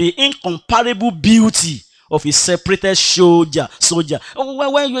 5, the incomparable beauty of a separated soldier.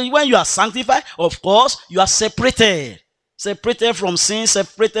 When you are sanctified, of course, you are separated. Separated from sin,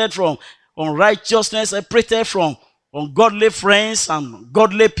 separated from unrighteousness, separated from ungodly friends and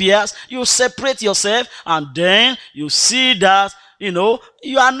godly peers. You separate yourself, and then you see that,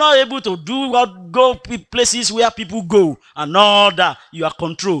 you are not able to go places where people go and all that. You are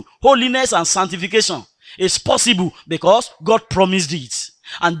controlled. Holiness and sanctification is possible because God promised it.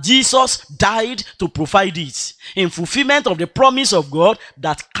 And Jesus died to provide it in fulfillment of the promise of God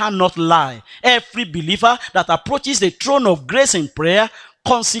that cannot lie. Every believer that approaches the throne of grace in prayer,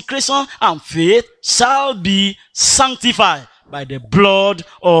 consecration, and faith shall be sanctified by the blood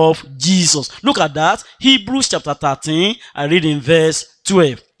of Jesus. Look at that. Hebrews chapter 13, I read in verse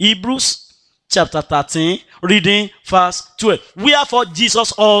 12. Hebrews chapter 13, reading verse 12. Wherefore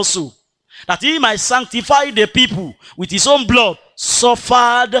Jesus also, that he might sanctify the people with his own blood,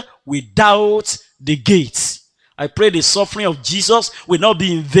 suffered without the gates. I pray the suffering of Jesus will not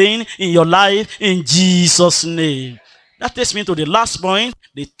be in vain in your life, in Jesus' name. That takes me to the last point,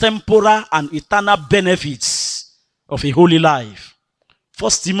 the temporal and eternal benefits of a holy life.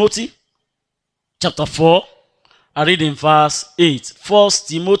 1 Timothy chapter 4, I read in verse 8. 1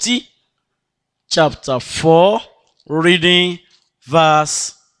 Timothy chapter 4, reading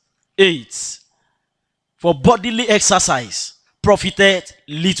verse 8. For bodily exercise profiteth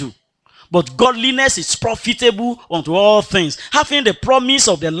little, but godliness is profitable unto all things, having the promise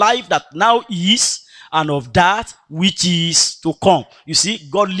of the life that now is, and of that which is to come. You see,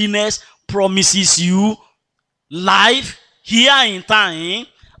 godliness promises you life here in time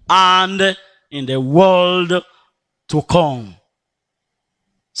and in the world to come.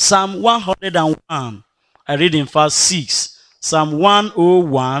 Psalm 101, I read in verse 6. Psalm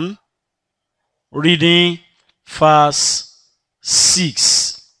 101, reading verse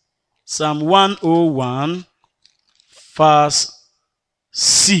 6. Psalm 101, verse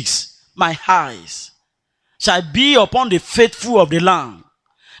 6. My eyes shall be upon the faithful of the land,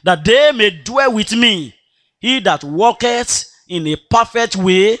 that they may dwell with me. He that walketh in a perfect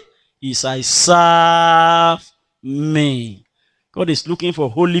way is I serve me. God is looking for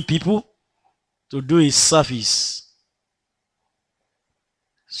holy people to do his service.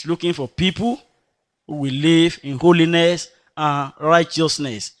 He's looking for people who will live in holiness and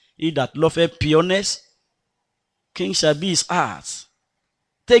righteousness. He that loveth pureness, king shall be his heart.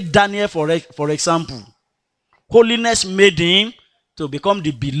 Take Daniel for example. Holiness made him to become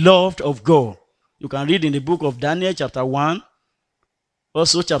the beloved of God. You can read in the book of Daniel chapter 1,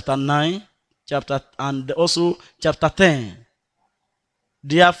 also chapter 9, and also chapter 10.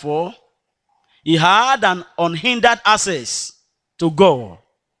 Therefore, he had an unhindered access to God.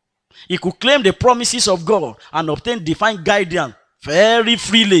 He could claim the promises of God and obtain divine guidance very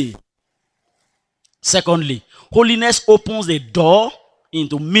freely. Secondly, holiness opens the door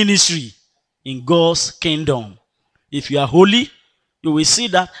into ministry in God's kingdom. If you are holy, you will see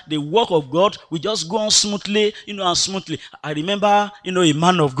that the work of God will just go on smoothly, and smoothly. I remember, a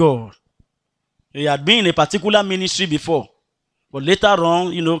man of God. He had been in a particular ministry before, but later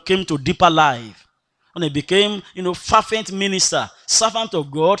on, came to deeper life. And he became, fervent minister, servant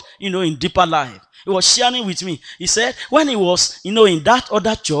of God, in deeper life. He was sharing with me. He said, when he was, in that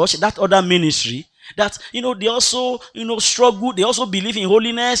other church, that other ministry, that, they also, struggle. They also believe in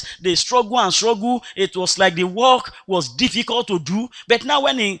holiness. They struggle and struggle. It was like the work was difficult to do. But now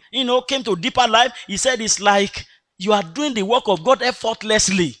when he, came to deeper life, he said, it's like you are doing the work of God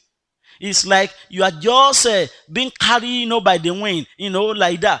effortlessly. It's like you are just being carried, by the wind,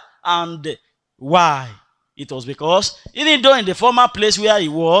 like that. And why? It was because, even though in the former place where he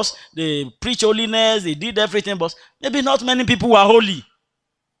was, they preached holiness, they did everything, but maybe not many people were holy.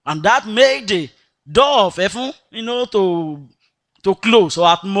 And that made the door of heaven, to close, or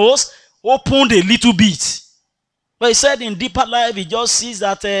at most, opened a little bit. But he said in deeper life, he just sees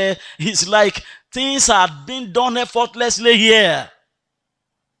that it's like things are being done effortlessly here.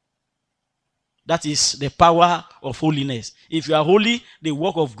 That is the power of holiness. If you are holy, the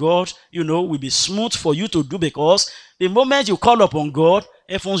work of God, will be smooth for you to do, because the moment you call upon God,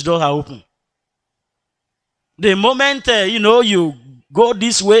 heaven's doors are open. The moment, you go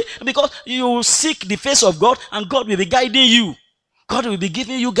this way, because you seek the face of God, and God will be guiding you. God will be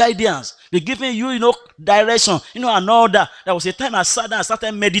giving you guidance, be giving you, direction, and all that. There was a time I sat down and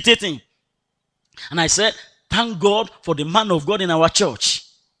started meditating. And I said, thank God for the man of God in our church.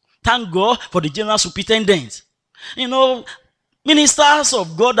 Thank God for the general superintendent. Ministers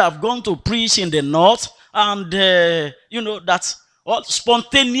of God have gone to preach in the north, and, that all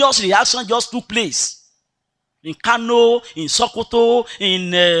spontaneous reaction just took place. In Kano, in Sokoto,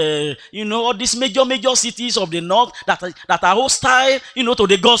 in, all these major cities of the north that are hostile, to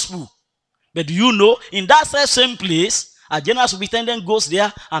the gospel. But in that same place, a general superintendent goes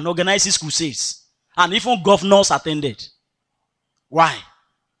there and organizes crusades. And even governors attended. Why?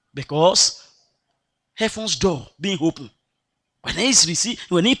 Because heaven's door being open. When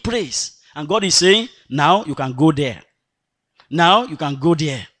he prays, and God is saying, now you can go there. Now you can go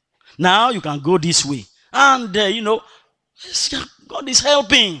there. Now you can go this way. And, God is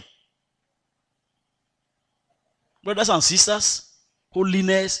helping. Brothers and sisters,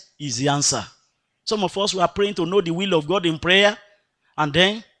 holiness is the answer. Some of us were praying to know the will of God in prayer, and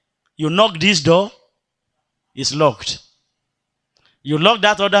then you knock this door, it's locked. You lock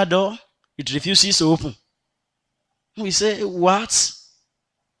that other door, it refuses to open. We say, what?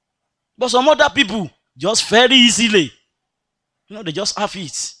 But some other people, just very easily, they just have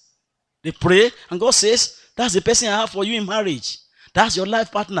it. They pray, and God says, that's the person I have for you in marriage. That's your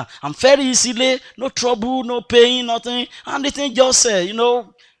life partner. And very easily, no trouble, no pain, nothing. And the thing just,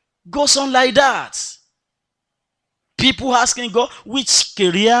 goes on like that. People asking God, which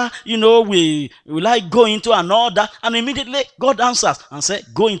career, will I go into, and all that. And immediately, God answers and says,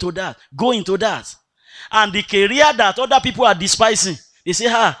 go into that, go into that. And the career that other people are despising, they say,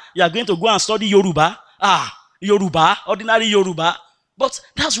 you are going to go and study Yoruba. Yoruba, ordinary Yoruba. But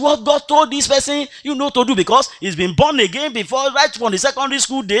that's what God told this person, to do, because he's been born again before, right from the secondary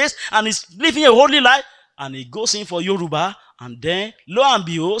school days, and he's living a holy life. And he goes in for Yoruba, and then, lo and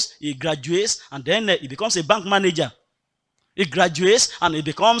behold, he graduates, and then he becomes a bank manager. He graduates, and he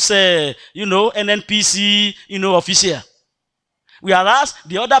becomes a, NNPC, officer. Whereas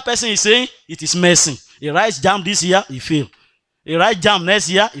the other person is saying, it is messing. He writes JAMB this year, he failed. He writes JAMB next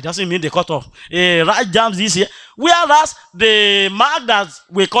year, it doesn't mean the cutoff. He writes JAMB this year. Whereas the mark that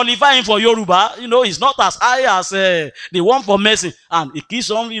we qualify him for Yoruba, is not as high as the one for medicine. And he keeps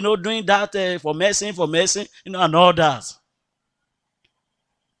on, doing that for medicine, and all that.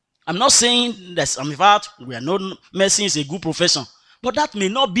 I'm not saying that, in fact, we are not, medicine is a good profession. But that may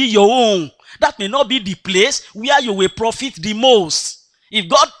not be your own. That may not be the place where you will profit the most. If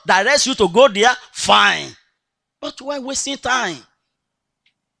God directs you to go there, fine. But why wasting time?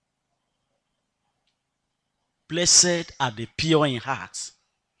 Blessed are the pure in heart.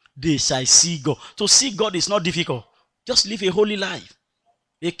 They shall see God. To see God is not difficult. Just live a holy life,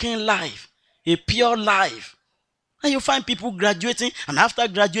 a clean life, a pure life. And you find people graduating, and after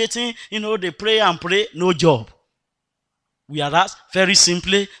graduating, they pray and pray, no job. Whereas, very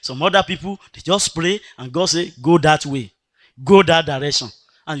simply, some other people, they just pray, and God say, go that way. Go that direction.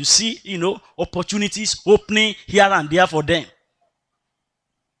 And you see, opportunities opening here and there for them.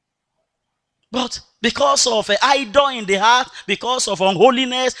 But because of idol in the heart, because of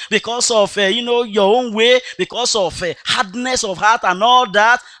unholiness, because of, your own way, because of hardness of heart and all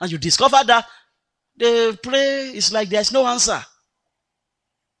that, and you discover that They pray, it's like there's no answer.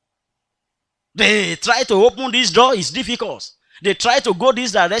 They try to open this door, it's difficult. They try to go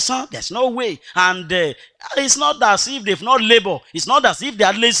this direction, there's no way. And it's not as if they've not labored. It's not as if they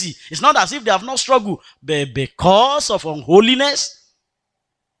are lazy. It's not as if they have not struggled. But because of unholiness,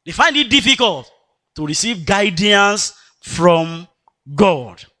 they find it difficult to receive guidance from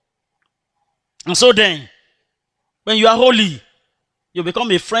God. And so then, when you are holy, you become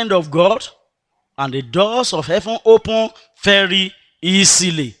a friend of God, and the doors of heaven open very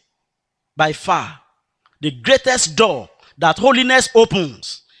easily. By far, the greatest door that holiness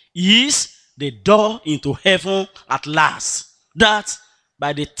opens is the door into heaven at last. That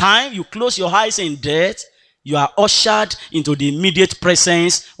by the time you close your eyes in death, you are ushered into the immediate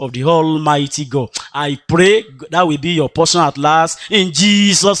presence of the Almighty God. I pray that will be your portion at last in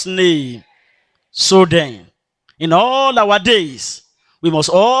Jesus' name. So then, in all our days, we must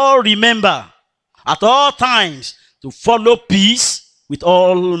all remember at all times to follow peace with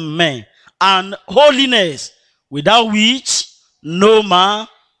all men and holiness, without which no man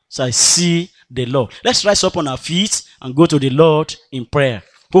shall see the Lord. Let's rise up on our feet and go to the Lord in prayer.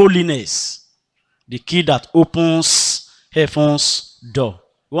 Holiness, the key that opens heaven's door.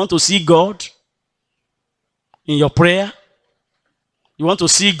 You want to see God in your prayer? You want to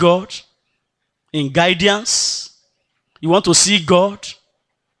see God in guidance? You want to see God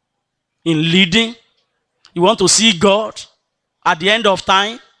in leading? You want to see God at the end of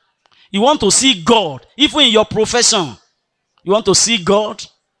time? You want to see God even in your profession? You want to see God?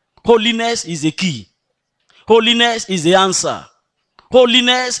 Holiness is the key. Holiness is the answer.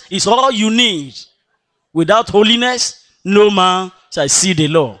 Holiness is all you need. Without holiness, no man shall see the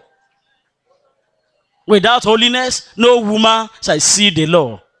Lord. Without holiness, no woman shall see the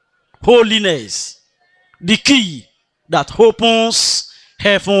Lord. Holiness, the key that opens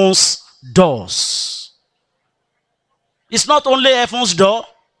heaven's doors. It's not only heaven's door,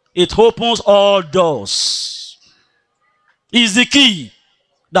 it opens all doors. It's the key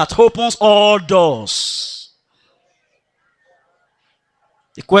that opens all doors.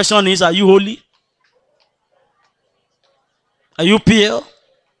 The question is, are you holy? Are you pure?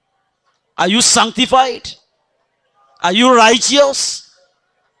 Are you sanctified? Are you righteous?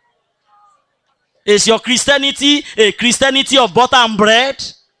 Is your Christianity a Christianity of butter and bread?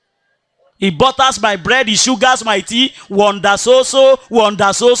 He butters my bread, he sugars my tea, wonders also,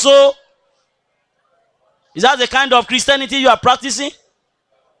 wonders also. Is that the kind of Christianity you are practicing?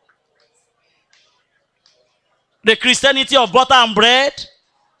 The Christianity of butter and bread?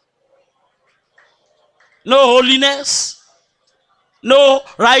 No holiness? No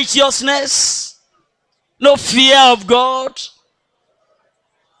righteousness? No fear of God?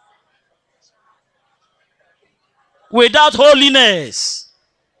 Without holiness,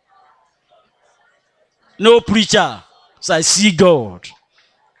 no preacher shall see God.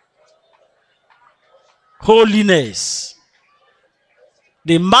 Holiness,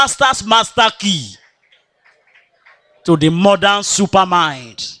 the master's master key to the modern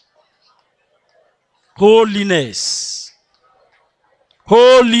supermind. Holiness.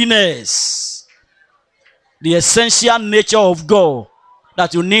 Holiness, the essential nature of God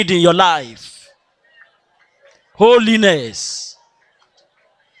that you need in your life. Holiness.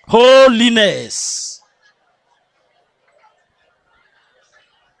 Holiness.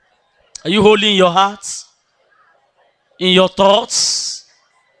 Are you holy in your heart? In your thoughts?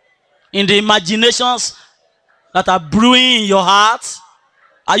 In the imaginations that are brewing in your heart?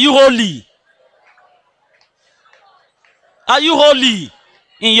 Are you holy? Are you holy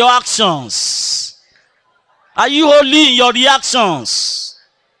in your actions? Are you holy in your reactions?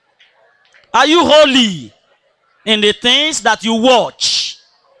 Are you holy in the things that you watch?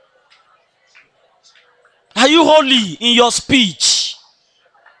 Are you holy in your speech?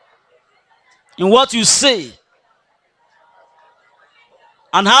 In what you say?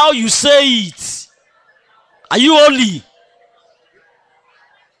 And how you say it? Are you holy?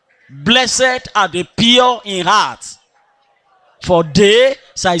 Blessed are the pure in heart, for they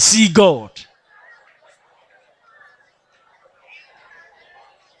shall see God.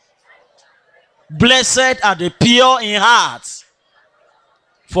 Blessed are the pure in heart,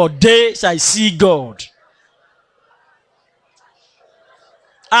 for they shall see God.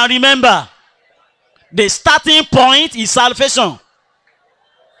 And remember, the starting point is salvation.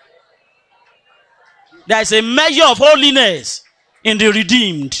 There is a measure of holiness in the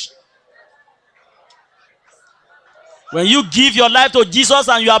redeemed. When you give your life to Jesus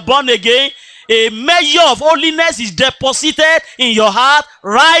and you are born again, a measure of holiness is deposited in your heart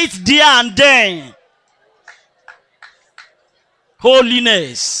right there and then.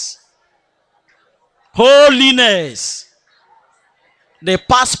 Holiness. Holiness. The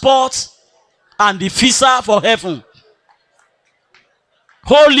passport and the visa for heaven.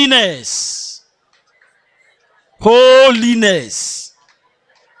 Holiness. Holiness.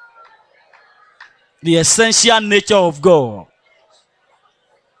 The essential nature of God.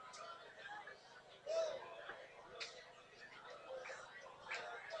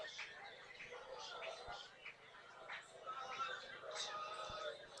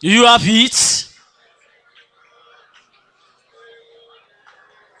 Do you have it?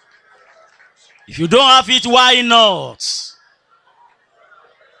 If you don't have it, why not?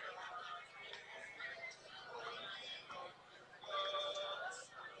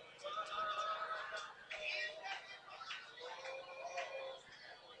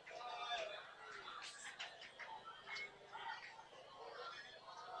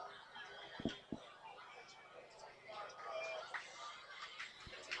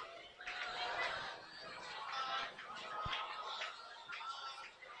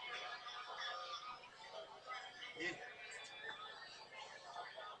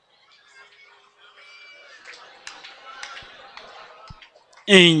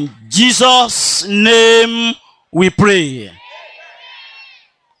 In Jesus' name we pray.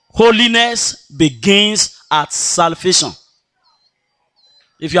 Holiness begins at salvation.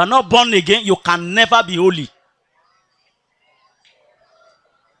 If you are not born again, you can never be holy.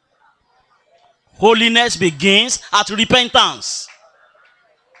 Holiness begins at repentance.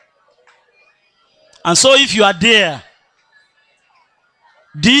 And so if you are there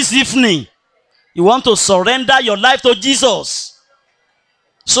this evening, you want to surrender your life to Jesus,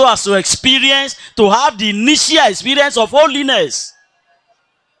 so as to experience, to have the initial experience of holiness,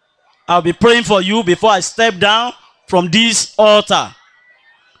 I'll be praying for you before I step down from this altar.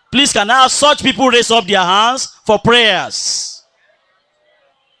 Please, can I have such people raise up their hands for prayers?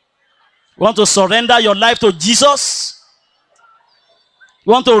 You want to surrender your life to Jesus?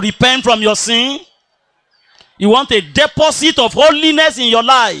 You want to repent from your sin? You want a deposit of holiness in your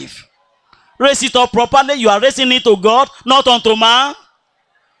life? Raise it up properly. You are raising it to God, not unto man.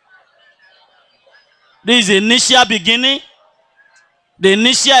 This is the initial beginning, the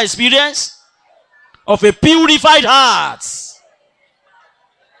initial experience of a purified heart.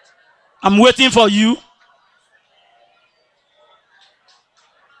 I'm waiting for you.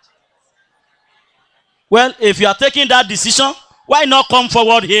 Well, if you are taking that decision, why not come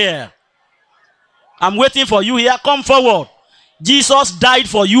forward here? I'm waiting for you here. Come forward. Jesus died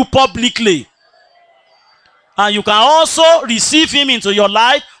for you publicly. And you can also receive him into your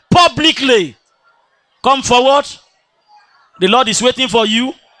life publicly. Come forward. The Lord is waiting for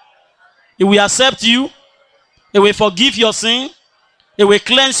you. He will accept you. He will forgive your sin. He will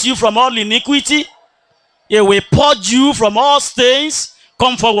cleanse you from all iniquity. He will purge you from all stains.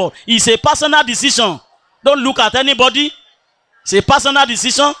 Come forward. It's a personal decision. Don't look at anybody. It's a personal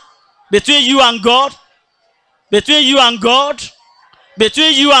decision between you and God. Between you and God.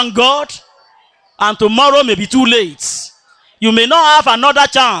 Between you and God. And tomorrow may be too late. You may not have another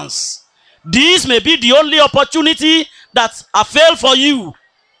chance. This may be the only opportunity that I failed for you.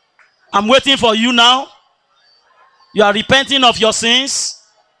 I'm waiting for you now. You are repenting of your sins.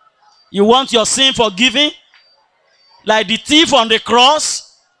 You want your sin forgiven. Like the thief on the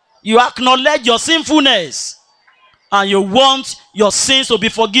cross, you acknowledge your sinfulness. And you want your sins to be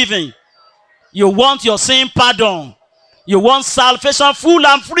forgiven. You want your sin pardoned. You want salvation full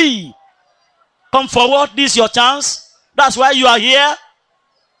and free. Come forward. This is your chance. That's why you are here.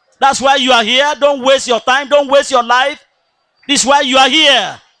 That's why you are here. Don't waste your time. Don't waste your life. This is why you are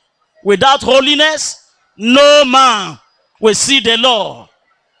here. Without holiness, no man will see the Lord.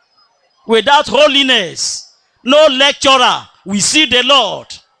 Without holiness, no lecturer will see the Lord.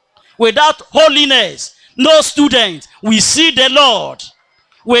 Without holiness, no student will see the Lord.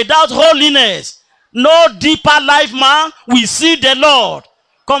 Without holiness, no deeper life man will see the Lord.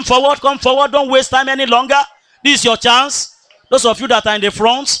 Come forward, come forward. Don't waste time any longer. This is your chance. Those of you that are in the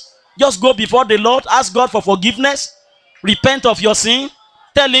front, just go before the Lord. Ask God for forgiveness. Repent of your sin.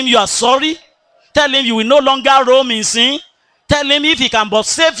 Tell him you are sorry. Tell him you will no longer roam in sin. Tell him if he can but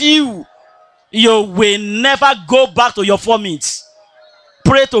save you, you will never go back to your vomit.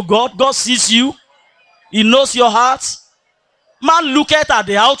 Pray to God. God sees you. He knows your heart. Man looketh at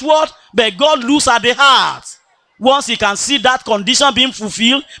the outward, but God looks at the heart. Once he can see that condition being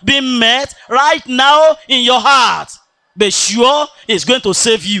fulfilled, being met right now in your heart, be sure he's going to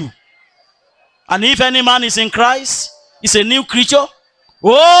save you. And if any man is in Christ, he's a new creature.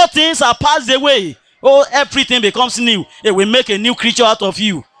 All things are passed away. Oh, everything becomes new. It will make a new creature out of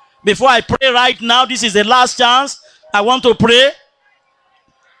you. Before I pray right now, this is the last chance. I want to pray.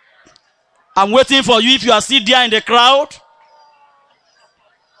 I'm waiting for you if you are still there in the crowd.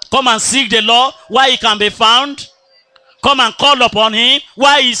 Come and seek the Lord while he can be found. Come and call upon him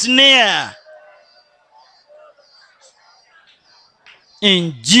while he's near.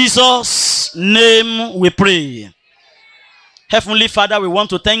 In Jesus' name we pray. Heavenly Father, we want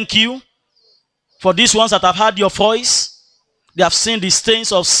to thank you for these ones that have heard your voice. They have seen the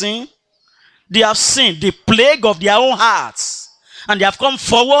stains of sin. They have seen the plague of their own hearts. And they have come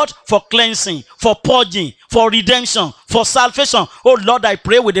forward for cleansing, for purging, for redemption, for salvation. Oh Lord, I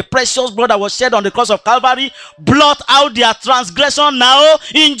pray with the precious blood that was shed on the cross of Calvary, blot out their transgression now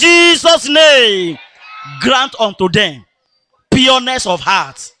in Jesus' name. Grant unto them pureness of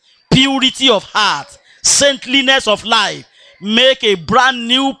heart, purity of heart, saintliness of life. Make a brand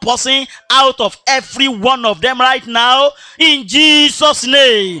new person out of every one of them right now in Jesus'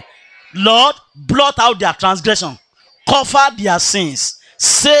 name. Lord, blot out their transgression. Cover their sins,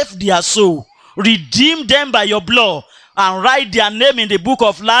 save their soul, redeem them by your blood, and write their name in the book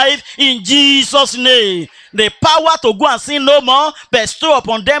of life in Jesus' name. The power to go and sin no more, bestow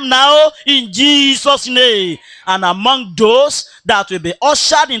upon them now in Jesus' name. And among those that will be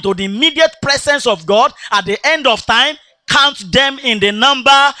ushered into the immediate presence of God at the end of time, count them in the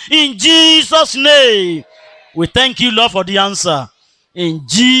number in Jesus' name. We thank you, Lord, for the answer. In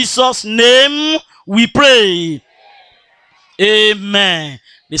Jesus' name we pray. Amen.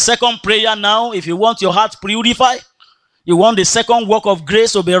 The second prayer now, if you want your heart purified, you want the second work of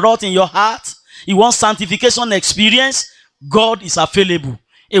grace to be wrought in your heart, you want sanctification experience, God is available.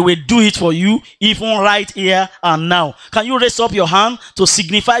 He will do it for you, even right here and now. Can you raise up your hand to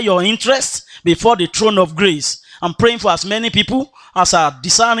signify your interest before the throne of grace? I'm praying for as many people as are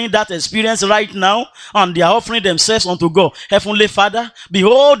discerning that experience right now, and they are offering themselves unto God. Heavenly Father,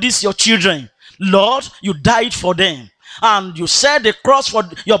 behold these your children. Lord, you died for them, and you shed the cross for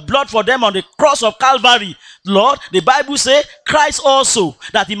your blood for them on the cross of Calvary. Lord, the Bible says, Christ also,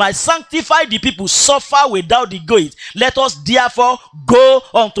 that he might sanctify the people, suffer without the guilt. Let us therefore go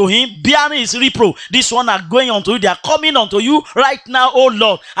unto him, bearing his reproach. This one are going unto you. They are coming unto you right now, oh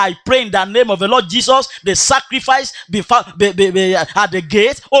Lord. I pray in the name of the Lord Jesus, the sacrifice at the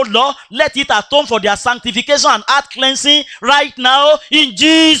gate, oh Lord, let it atone for their sanctification and heart cleansing right now in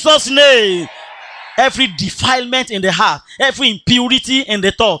Jesus' name. Every defilement in the heart, every impurity in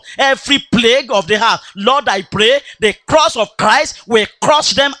the thought, every plague of the heart, Lord, I pray the cross of Christ will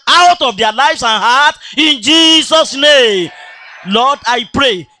crush them out of their lives and heart in Jesus' name. Lord, I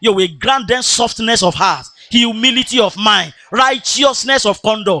pray you will grant them softness of heart, humility of mind, righteousness of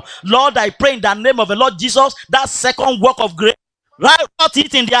conduct. Lord, I pray in the name of the Lord Jesus, that second work of grace, write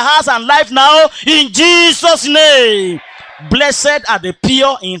it in their hearts and life now in Jesus' name. Blessed are the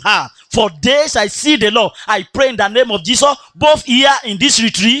pure in heart, for they shall see the Lord. I pray in the name of Jesus, both here in this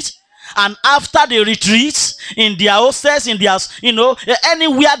retreat and after the retreat, in their hostels, in their,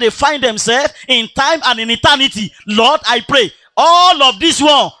 anywhere they find themselves in time and in eternity. Lord, I pray all of this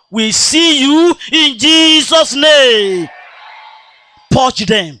one will see you in Jesus' name. Purge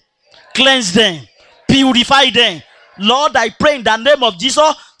them, cleanse them, purify them. Lord, I pray in the name of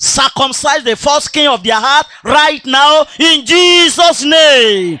Jesus, circumcise the foreskin of their heart right now in Jesus'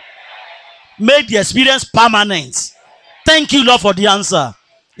 name. Make the experience permanent. Thank you, Lord, for the answer.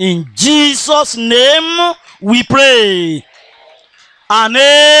 In Jesus' name we pray. And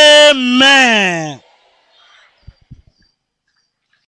amen.